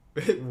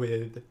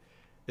 with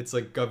it's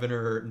like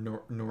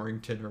Governor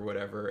Norrington or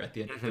whatever at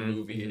the end of the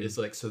movie is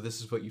like, so this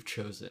is what you've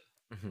chosen.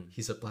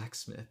 He's a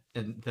blacksmith,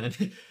 and then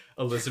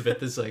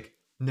Elizabeth is like,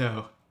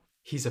 no,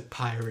 he's a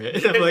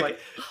pirate. And I'm like,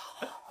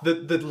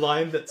 the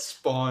line that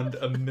spawned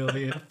a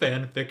million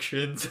fan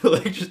fictions.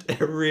 Like, just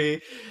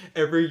every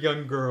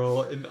young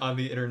girl on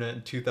the internet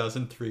in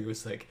 2003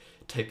 was like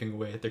typing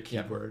away at their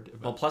keyboard.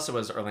 Well, plus it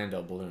was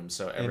Orlando Bloom,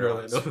 so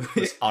everyone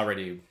was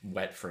already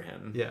wet for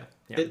him. Yeah.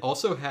 It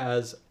also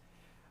has,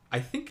 I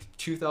think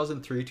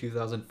 2003,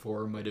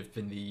 2004 might have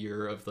been the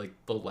year of like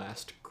the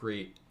last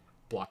great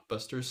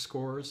blockbuster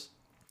scores.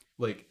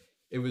 Like,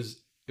 it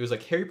was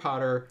like Harry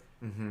Potter,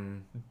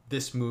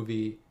 this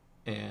movie,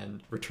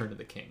 and Return of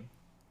the King.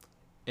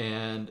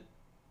 And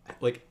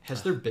like,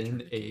 has there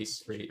been a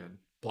great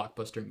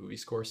blockbuster movie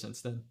score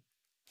since then?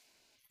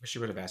 Wish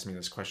you would have asked me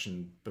this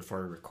question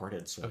before we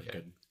recorded, so I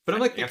could. But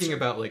I'm like thinking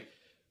about like,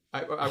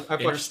 I've watched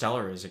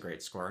Interstellar is a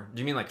great score.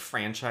 Do you mean like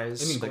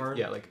franchise score?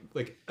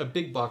 like a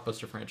big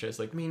blockbuster franchise.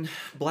 Like, I mean,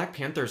 Black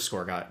Panther's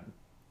score got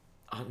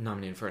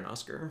nominated for an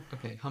Oscar.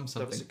 Okay, hum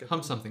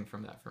something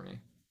from that for me.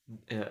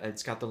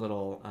 It's got the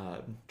little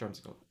drums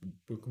go.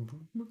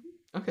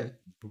 Okay,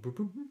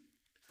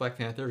 Black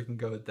Panther. We can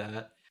go with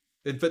that.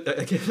 But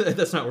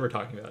that's not what we're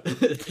talking about.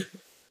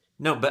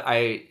 No, but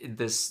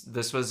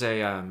this was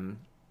a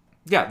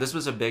this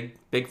was a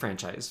big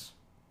franchise.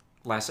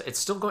 It's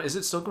still going. Is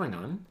it still going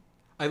on?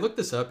 I looked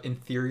this up. In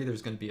theory,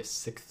 there's going to be a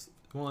 6th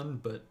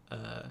one, but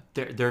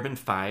there have been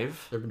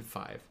 5. There have been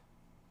 5.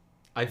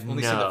 I've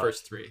only seen the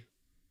first 3.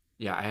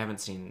 Yeah, I haven't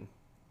seen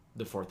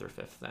the 4th or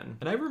 5th then.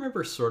 And I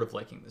remember sort of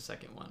liking the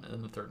second one, and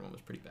then the third one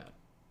was pretty bad.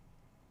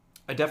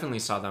 I definitely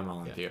saw them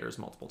all in theaters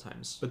multiple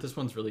times. But this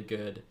one's really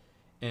good.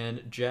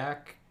 And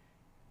Jack,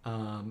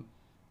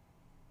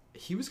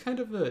 he was kind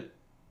of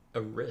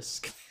a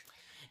risk.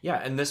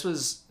 Yeah, and this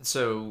was,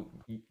 so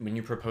when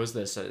you proposed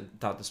this, I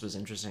thought this was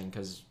interesting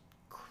because,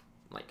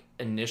 like,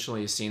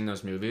 initially seeing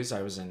those movies,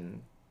 I was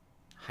in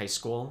high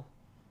school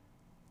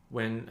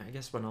when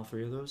all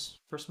 3 of those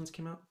first ones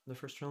came out, the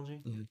first trilogy.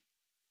 Yeah.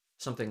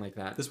 Something like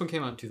that. This one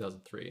came out in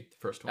 2003, the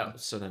first one. Oh,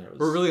 so then it was.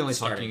 We're really only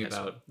talking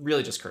about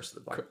really just Curse of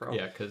the Black Pearl.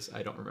 Yeah, because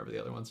I don't remember the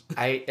other ones.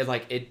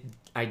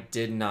 I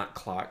did not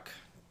clock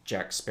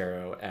Jack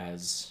Sparrow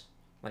as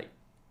like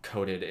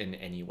coded in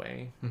any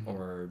way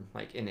or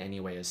like in any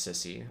way a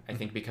sissy. I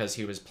think because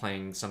he was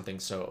playing something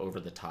so over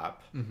the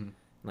top,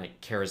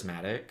 like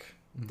charismatic,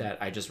 that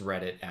I just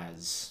read it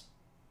as,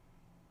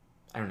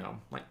 I don't know,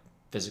 like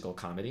physical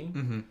comedy.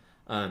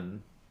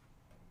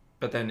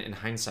 But then in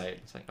hindsight,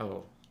 it's like,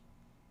 oh,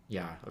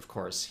 Yeah, of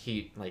course.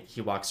 He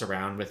walks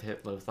around with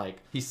like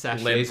He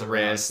sashays limp around,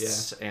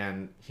 wrists,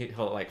 and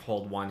he'll like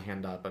hold one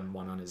hand up and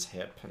one on his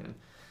hip, and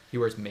he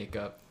wears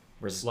makeup.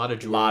 wears A lot of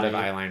jewelry, lot of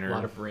eyeliner, a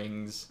lot of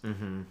rings.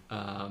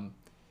 Mm-hmm.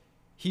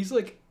 He's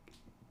like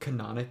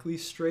canonically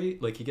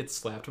straight. Like he gets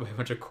slapped by a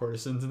bunch of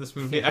courtesans in this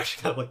movie. I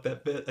actually kind of like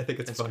that bit. I think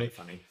it's funny.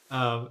 Funny.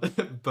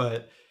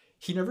 But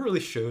he never really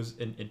shows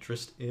an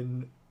interest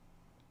in,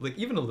 like,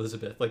 even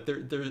Elizabeth. Like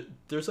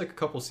there's like a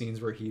couple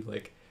scenes where he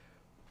like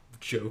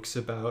jokes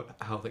about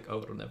how like,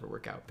 oh, it'll never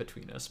work out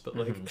between us, but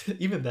like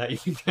even that you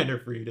can kind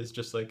of read as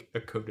just like a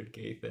coded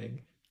gay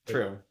thing.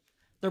 True.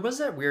 There was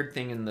that weird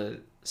thing in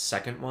the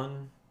second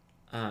one.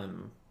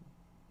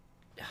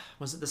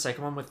 Was it the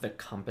second one with the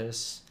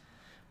compass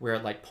where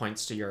it like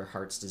points to your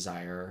heart's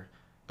desire?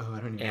 Oh, I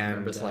don't even and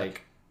remember that.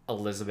 like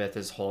Elizabeth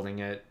is holding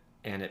it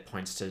and it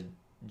points to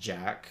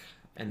Jack.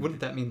 And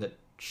wouldn't that mean that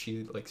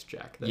she likes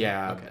Jack then?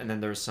 Yeah, Okay. and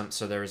then there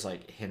was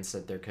like hints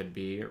that there could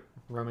be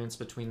romance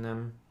between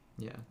them.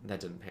 Yeah. That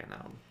didn't pan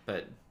out.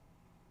 But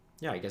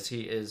yeah, I guess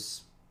he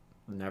is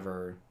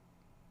never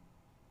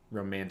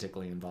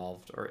romantically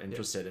involved or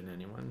interested in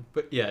anyone.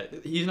 But yeah,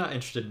 he's not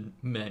interested in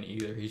men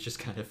either. He's just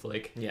kind of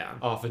like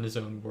off in his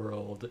own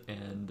world,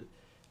 and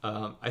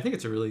I think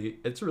it's a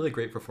really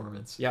great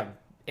performance. Yeah,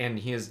 and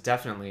he is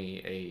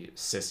definitely a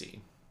sissy.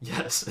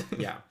 Yes.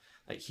 Yeah,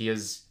 like he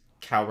is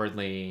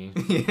cowardly.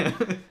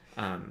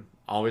 Yeah.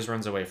 Always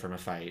runs away from a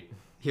fight.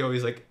 He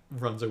always like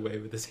runs away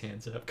with his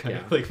hands up, kind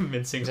of Yeah. like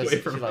mincing away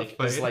from a fight.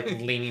 He's like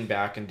leaning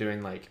back and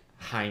doing like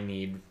high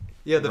need.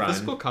 Yeah, the run.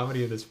 physical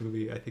comedy in this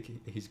movie, I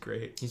think he's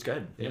great. He's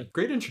good. Yeah,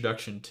 great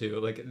introduction too.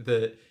 Like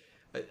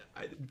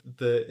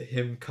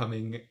him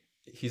coming,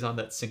 he's on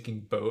that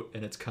sinking boat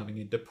and it's coming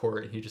into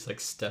port, and he just like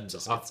steps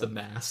off the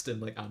mast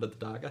and like onto the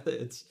dock. I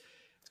think it's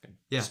good.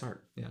 Yeah,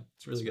 Smart. Yeah,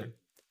 it's really good.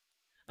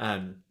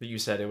 But you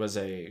said it was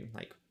a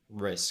like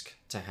risk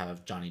to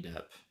have Johnny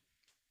Depp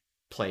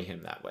play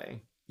him that way.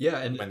 Yeah,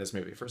 and when this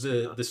movie first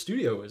came out. the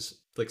studio was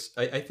like,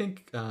 I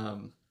think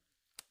the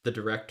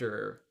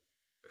director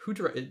who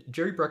directed,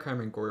 Jerry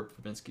Bruckheimer and Gore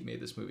Verbinski made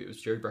this movie. It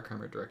was Jerry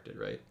Bruckheimer directed,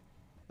 right?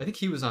 I think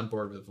he was on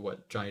board with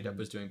what Johnny Depp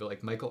was doing, but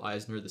like Michael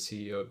Eisner, the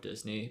CEO of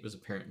Disney, was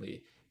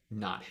apparently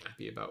not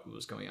happy about what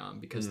was going on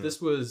because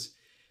this was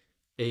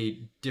a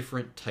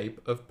different type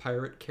of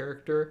pirate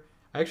character.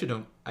 I actually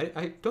don't.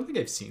 I don't think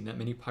I've seen that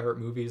many pirate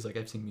movies. Like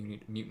I've seen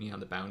Mutiny on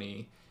the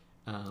Bounty,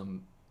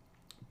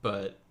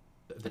 but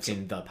I've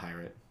seen The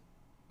Pirate.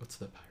 What's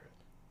The Pirate?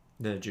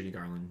 The Judy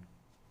Garland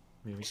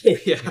movie.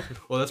 Yeah,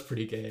 well, that's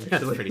pretty gay.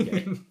 That's pretty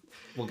gay.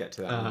 We'll get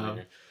to that one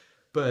later.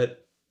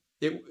 But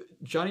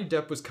Johnny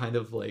Depp was kind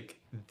of like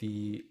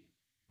it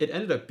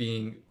ended up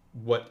being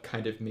what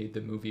kind of made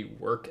the movie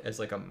work as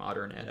like a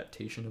modern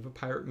adaptation of a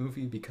pirate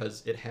movie,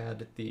 because it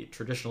had the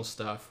traditional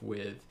stuff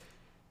with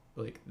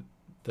like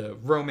the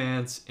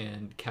romance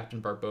and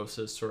Captain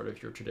Barbossa's sort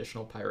of your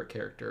traditional pirate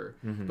character,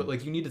 but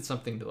like you needed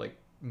something to like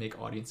make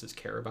audiences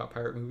care about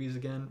pirate movies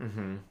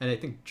again. And I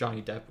think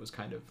Johnny Depp was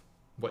kind of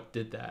what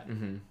did that,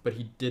 but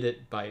he did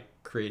it by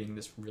creating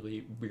this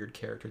really weird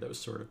character that was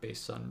sort of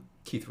based on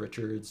Keith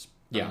Richards,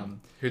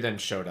 who then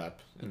showed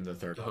up in the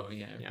third one.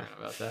 I forgot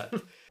about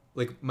that.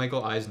 Like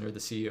Michael Eisner, the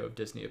CEO of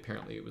Disney,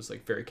 apparently was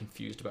like very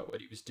confused about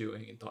what he was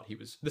doing and thought he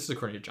was, this is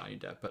according to Johnny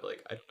Depp, but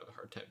like I don't have a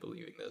hard time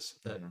believing this,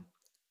 that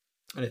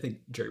and I think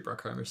Jerry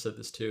Bruckheimer said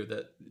this too,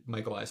 that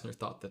Michael Eisner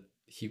thought that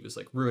he was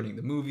like ruining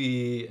the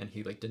movie, and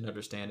he like didn't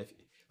understand if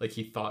like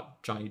he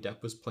thought Johnny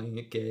Depp was playing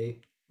it gay,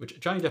 which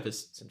Johnny Depp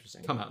has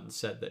come out and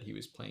said that he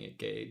was playing it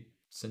gay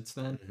since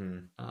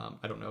then.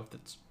 I don't know if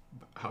that's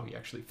how he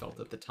actually felt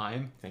at the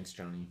time. Thanks,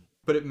 Johnny.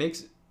 But it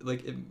makes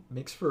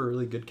for a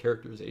really good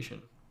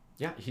characterization.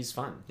 Yeah, he's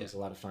fun. He's a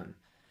lot of fun.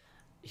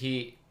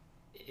 He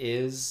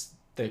is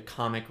the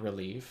comic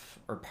relief,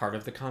 or part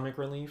of the comic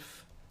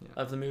relief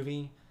of the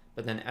movie.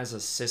 But then as a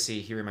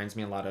sissy, he reminds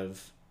me a lot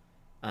of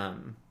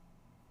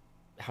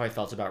how I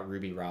felt about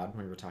Ruby Rod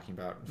when we were talking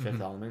about Fifth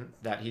Element.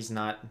 That he's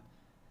not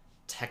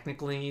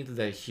technically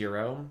the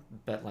hero,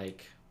 but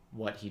like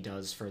what he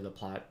does for the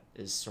plot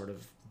is sort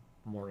of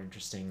more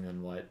interesting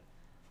than what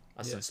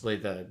ostensibly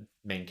the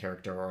main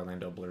character,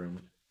 Orlando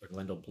Bloom.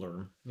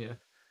 Yeah.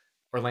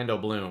 Orlando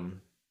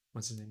Bloom.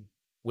 What's his name?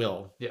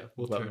 Will. Yeah.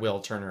 What Will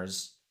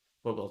Turner's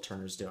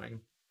doing.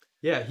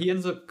 Yeah, he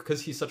ends up,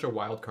 because he's such a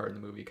wild card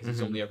in the movie, because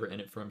he's only ever in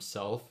it for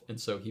himself,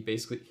 and so he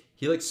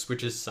like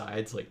switches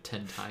sides like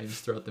 10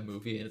 times throughout the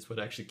movie, and it's what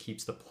actually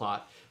keeps the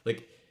plot.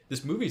 Like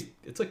this movie,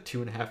 it's like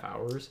 2.5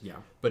 hours. Yeah.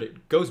 But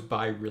it goes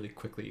by really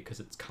quickly because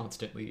it's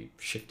constantly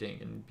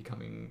shifting and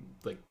becoming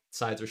like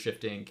sides are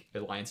shifting,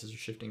 alliances are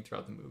shifting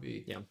throughout the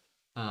movie. Yeah.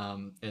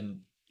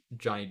 And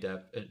Johnny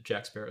Depp and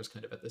Jack Sparrow is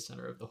kind of at the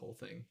center of the whole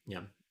thing.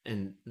 Yeah.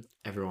 And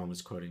everyone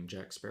was quoting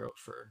Jack Sparrow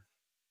for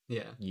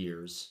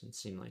years, it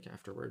seemed like,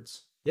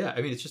 afterwards. Yeah,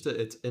 I mean, it's just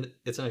it's an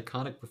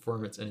iconic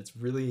performance, and it's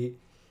really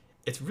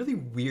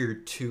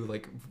weird too.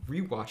 Like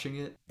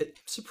rewatching it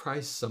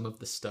surprised some of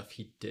the stuff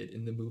he did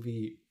in the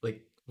movie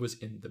like was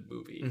in the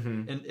movie,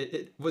 and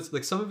it was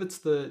like some of it's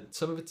the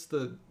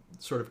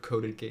sort of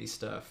coded gay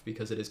stuff,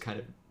 because it is kind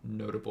of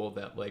notable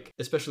that, like,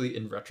 especially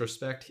in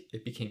retrospect,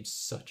 it became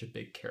such a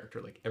big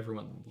character. Like,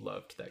 everyone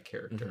loved that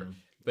character,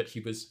 but he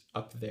was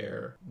up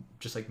there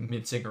just like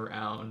mincing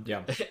around,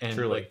 and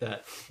truly. like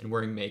that, and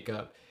wearing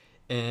makeup.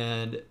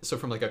 And so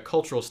from like a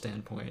cultural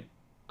standpoint,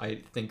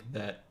 I think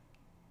that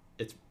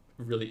it's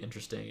really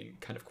interesting and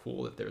kind of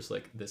cool that there's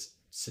like this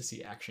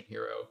sissy action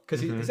hero,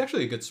 because he's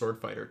actually a good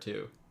sword fighter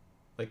too.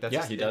 Like,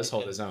 that's He does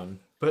hold his own,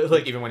 but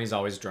like even when he's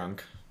always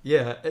drunk.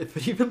 Yeah,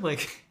 but even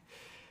like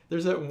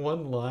there's that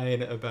one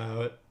line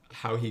about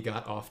how he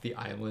got off the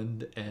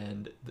island,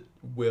 and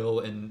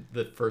Will and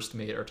the first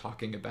mate are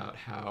talking about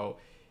how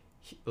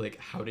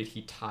how did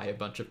he tie a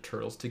bunch of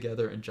turtles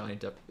together, and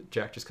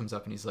Jack just comes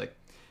up and he's like,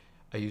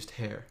 I used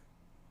hair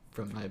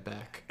from my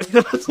back.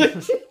 I was like,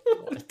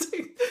 what?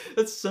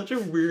 That's such a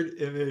weird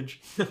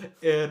image.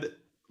 And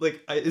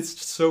like,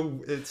 it's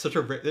such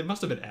a, it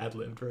must have been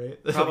ad-libbed,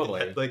 right?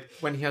 Probably. Like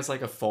when he has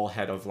like a full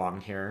head of long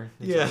hair.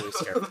 Yeah,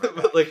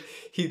 but like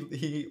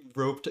he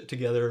roped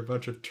together a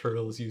bunch of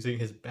turtles using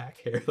his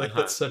back hair. Like,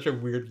 that's such a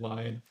weird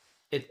line.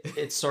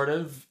 It sort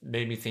of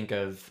made me think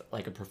of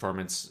like a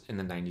performance in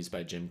the 90s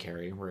by Jim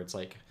Carrey, where it's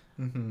like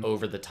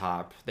over the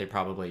top. They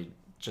probably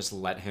just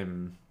let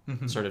him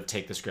sort of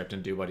take the script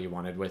and do what he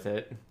wanted with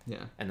it.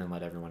 Yeah. And then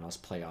let everyone else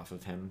play off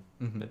of him.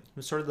 But it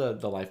was sort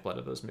of the lifeblood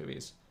of those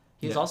movies.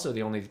 He's also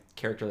the only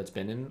character that's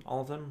been in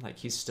all of them. Like,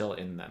 he's still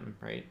in them,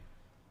 right?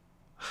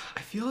 I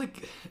feel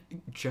like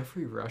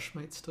Jeffrey Rush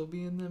might still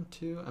be in them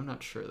too. I'm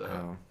not sure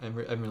though. I'm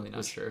really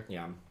not sure.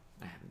 Yeah,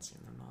 I haven't seen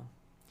them all.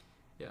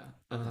 Yeah,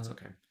 that's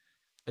okay.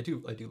 I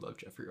do love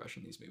Jeffrey Rush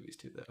in these movies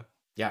too, though.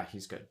 Yeah,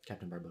 he's good.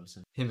 Captain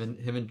Barbosa. Him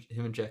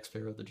and Jack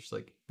Sparrow, they're just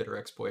like bitter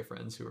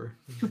ex-boyfriends who are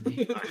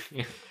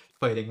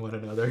fighting one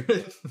another.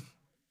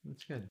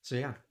 That's good. So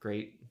yeah,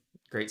 great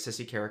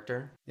sissy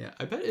character. Yeah,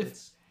 I bet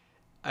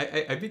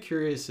I'd be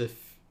curious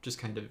if, just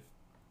kind of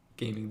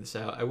gaming this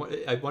out,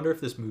 I wonder if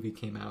this movie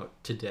came out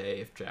today,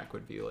 if Jack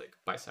would be like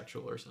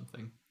bisexual or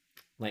something.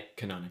 Like,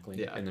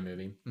 canonically in the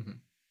movie. I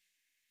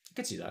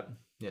could see that.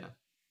 Yeah.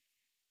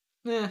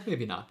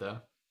 Maybe not though.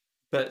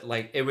 But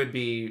like, it would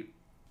be,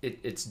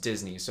 it's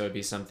Disney, so it'd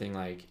be something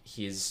like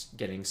he's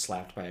getting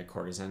slapped by a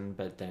courtesan,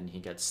 but then he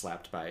gets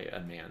slapped by a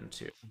man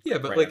too. Yeah,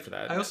 but right like, after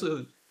that. I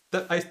also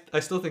I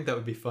still think that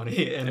would be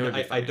funny, and be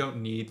funny. I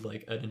don't need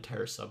like an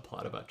entire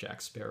subplot about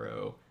Jack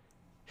Sparrow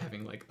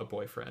having like a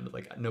boyfriend.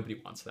 Like, nobody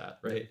wants that,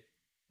 right?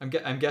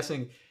 I'm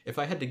guessing, if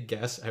I had to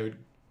guess, I would,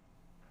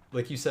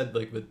 like you said,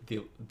 like with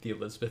the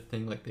Elizabeth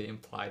thing, like they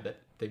implied that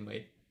they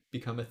might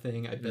become a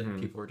thing. I bet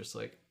people were just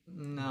like,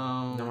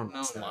 no one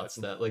wants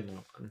that. Like,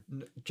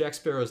 Jack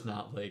Sparrow's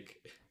not like,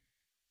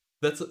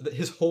 that's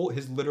his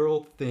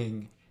literal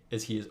thing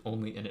is he is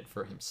only in it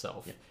for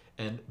himself. Yeah.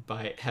 And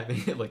by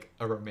having like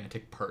a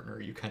romantic partner,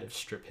 you kind of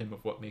strip him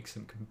of what makes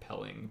him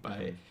compelling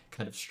by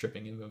kind of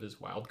stripping him of his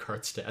wild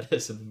card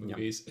status in the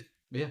movies.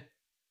 Yeah.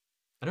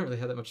 I don't really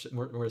have that much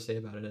more to say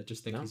about it. I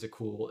just think he's a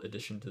cool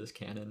addition to this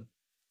canon.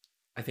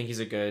 I think he's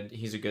a good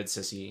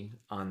sissy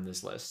on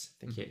this list.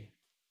 I think he,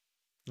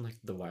 like,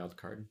 the wild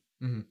card.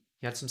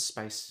 He had some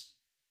spice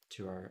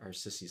to our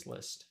sissies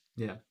list.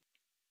 Yeah.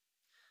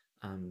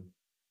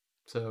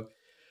 So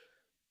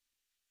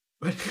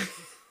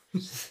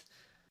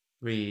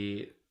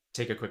we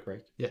take a quick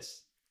break.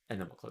 Yes. And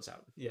then we'll close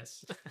out.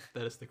 Yes.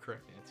 That is the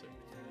correct answer.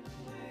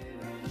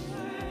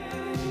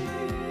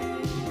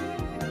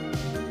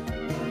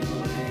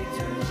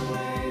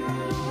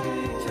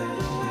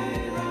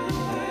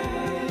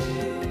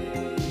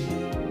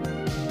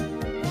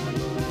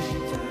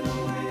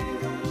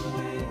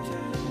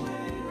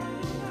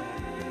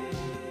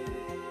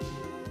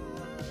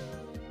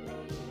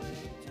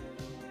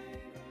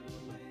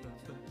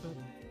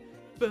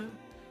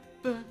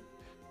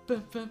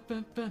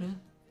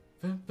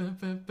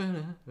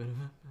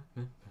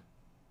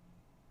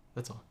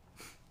 That's all.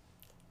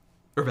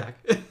 We're back.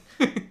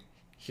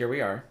 Here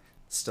we are,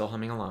 still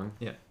humming along.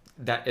 Yeah.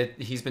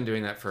 He's been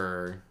doing that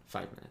for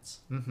 5 minutes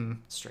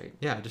straight.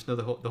 Yeah, I just know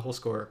the whole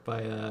score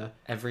by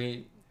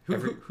who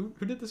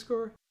did the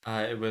score?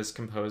 It was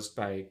composed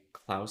by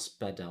Klaus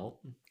Badelt.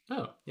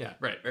 Oh, yeah,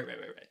 right.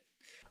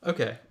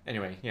 Okay.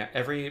 Anyway, yeah,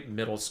 every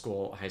middle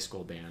school, high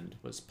school band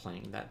was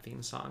playing that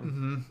theme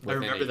song. I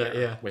remember that,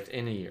 yeah.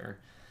 Within a year.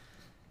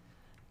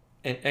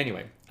 And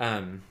anyway,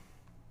 that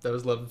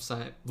was Love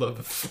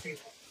of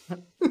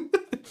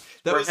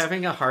We're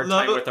having a hard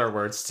time with our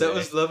words today. That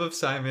was Love of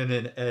Simon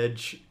and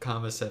Edge,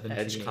 17.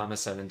 Edge,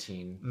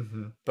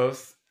 17.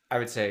 Both, I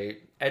would say,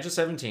 Edge of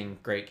 17,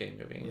 great gay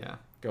movie. Yeah.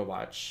 Go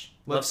watch.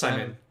 Love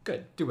Simon,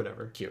 good. Do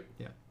whatever. Cute.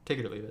 Yeah. Take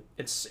it or leave it.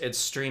 It's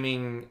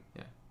streaming,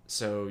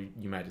 so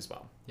you might as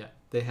well. Yeah.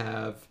 They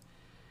have,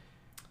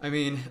 I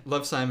mean,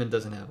 Love Simon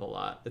doesn't have a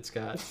lot. It's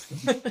got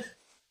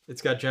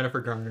Jennifer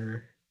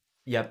Garner.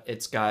 Yep,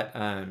 it's got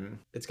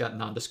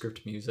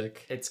nondescript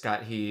music. It's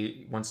got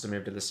he wants to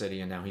move to the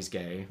city and now he's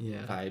gay.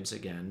 Yeah. Vibes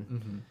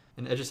again.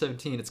 And Edge of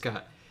 17, it's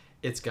got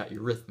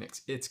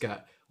Eurythmics. It's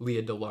got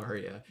Lea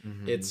DeLaria.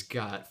 It's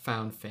got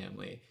Found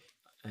Family.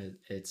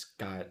 It's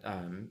got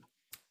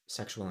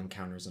sexual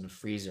encounters in a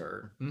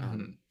freezer,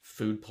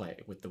 food play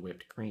with the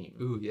whipped cream.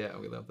 Ooh, yeah,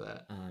 we love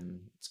that.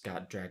 It's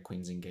got drag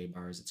queens in gay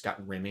bars. It's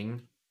got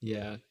rimming.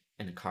 Yeah.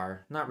 In a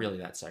car. Not really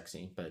that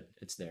sexy, but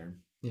it's there.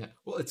 Yeah.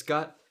 Well, it's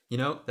got,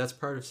 that's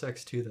part of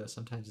sex too, though.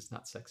 Sometimes it's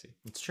not sexy.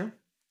 It's true.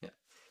 Yeah.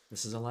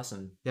 This is a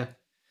lesson. Yeah.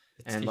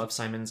 And Love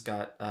Simon's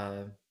got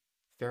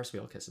Ferris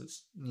wheel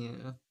kisses.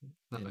 Yeah.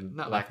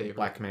 Not my favorite.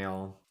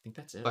 Blackmail. I think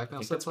that's it. Blackmail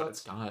I think that's what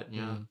it's got.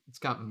 Yeah. It's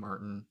got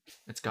Martin.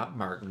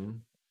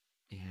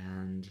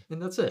 And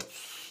that's it.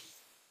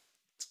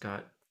 It's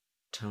got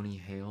Tony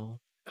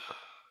Hale. Oh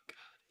God,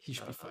 he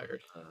should be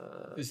fired.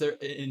 Is there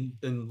in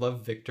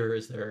Love Victor?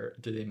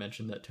 Do they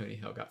mention that Tony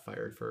Hale got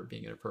fired for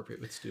being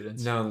inappropriate with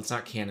students? No, it's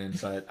not canon,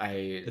 but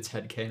it's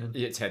headcanon.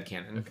 It's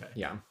headcanon. Okay.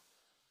 Yeah.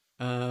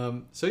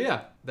 So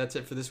yeah, that's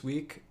it for this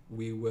week.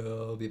 We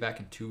will be back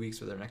in 2 weeks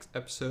with our next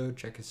episode.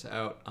 Check us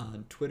out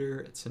on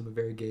Twitter at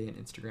CinemaVeryGay and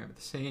Instagram at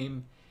the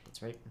same.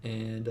 That's right.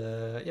 And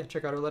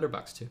check out our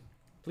letterbox too.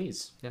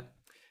 Please. Yeah.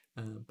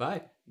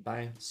 Bye.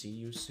 Bye. See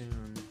you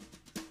soon.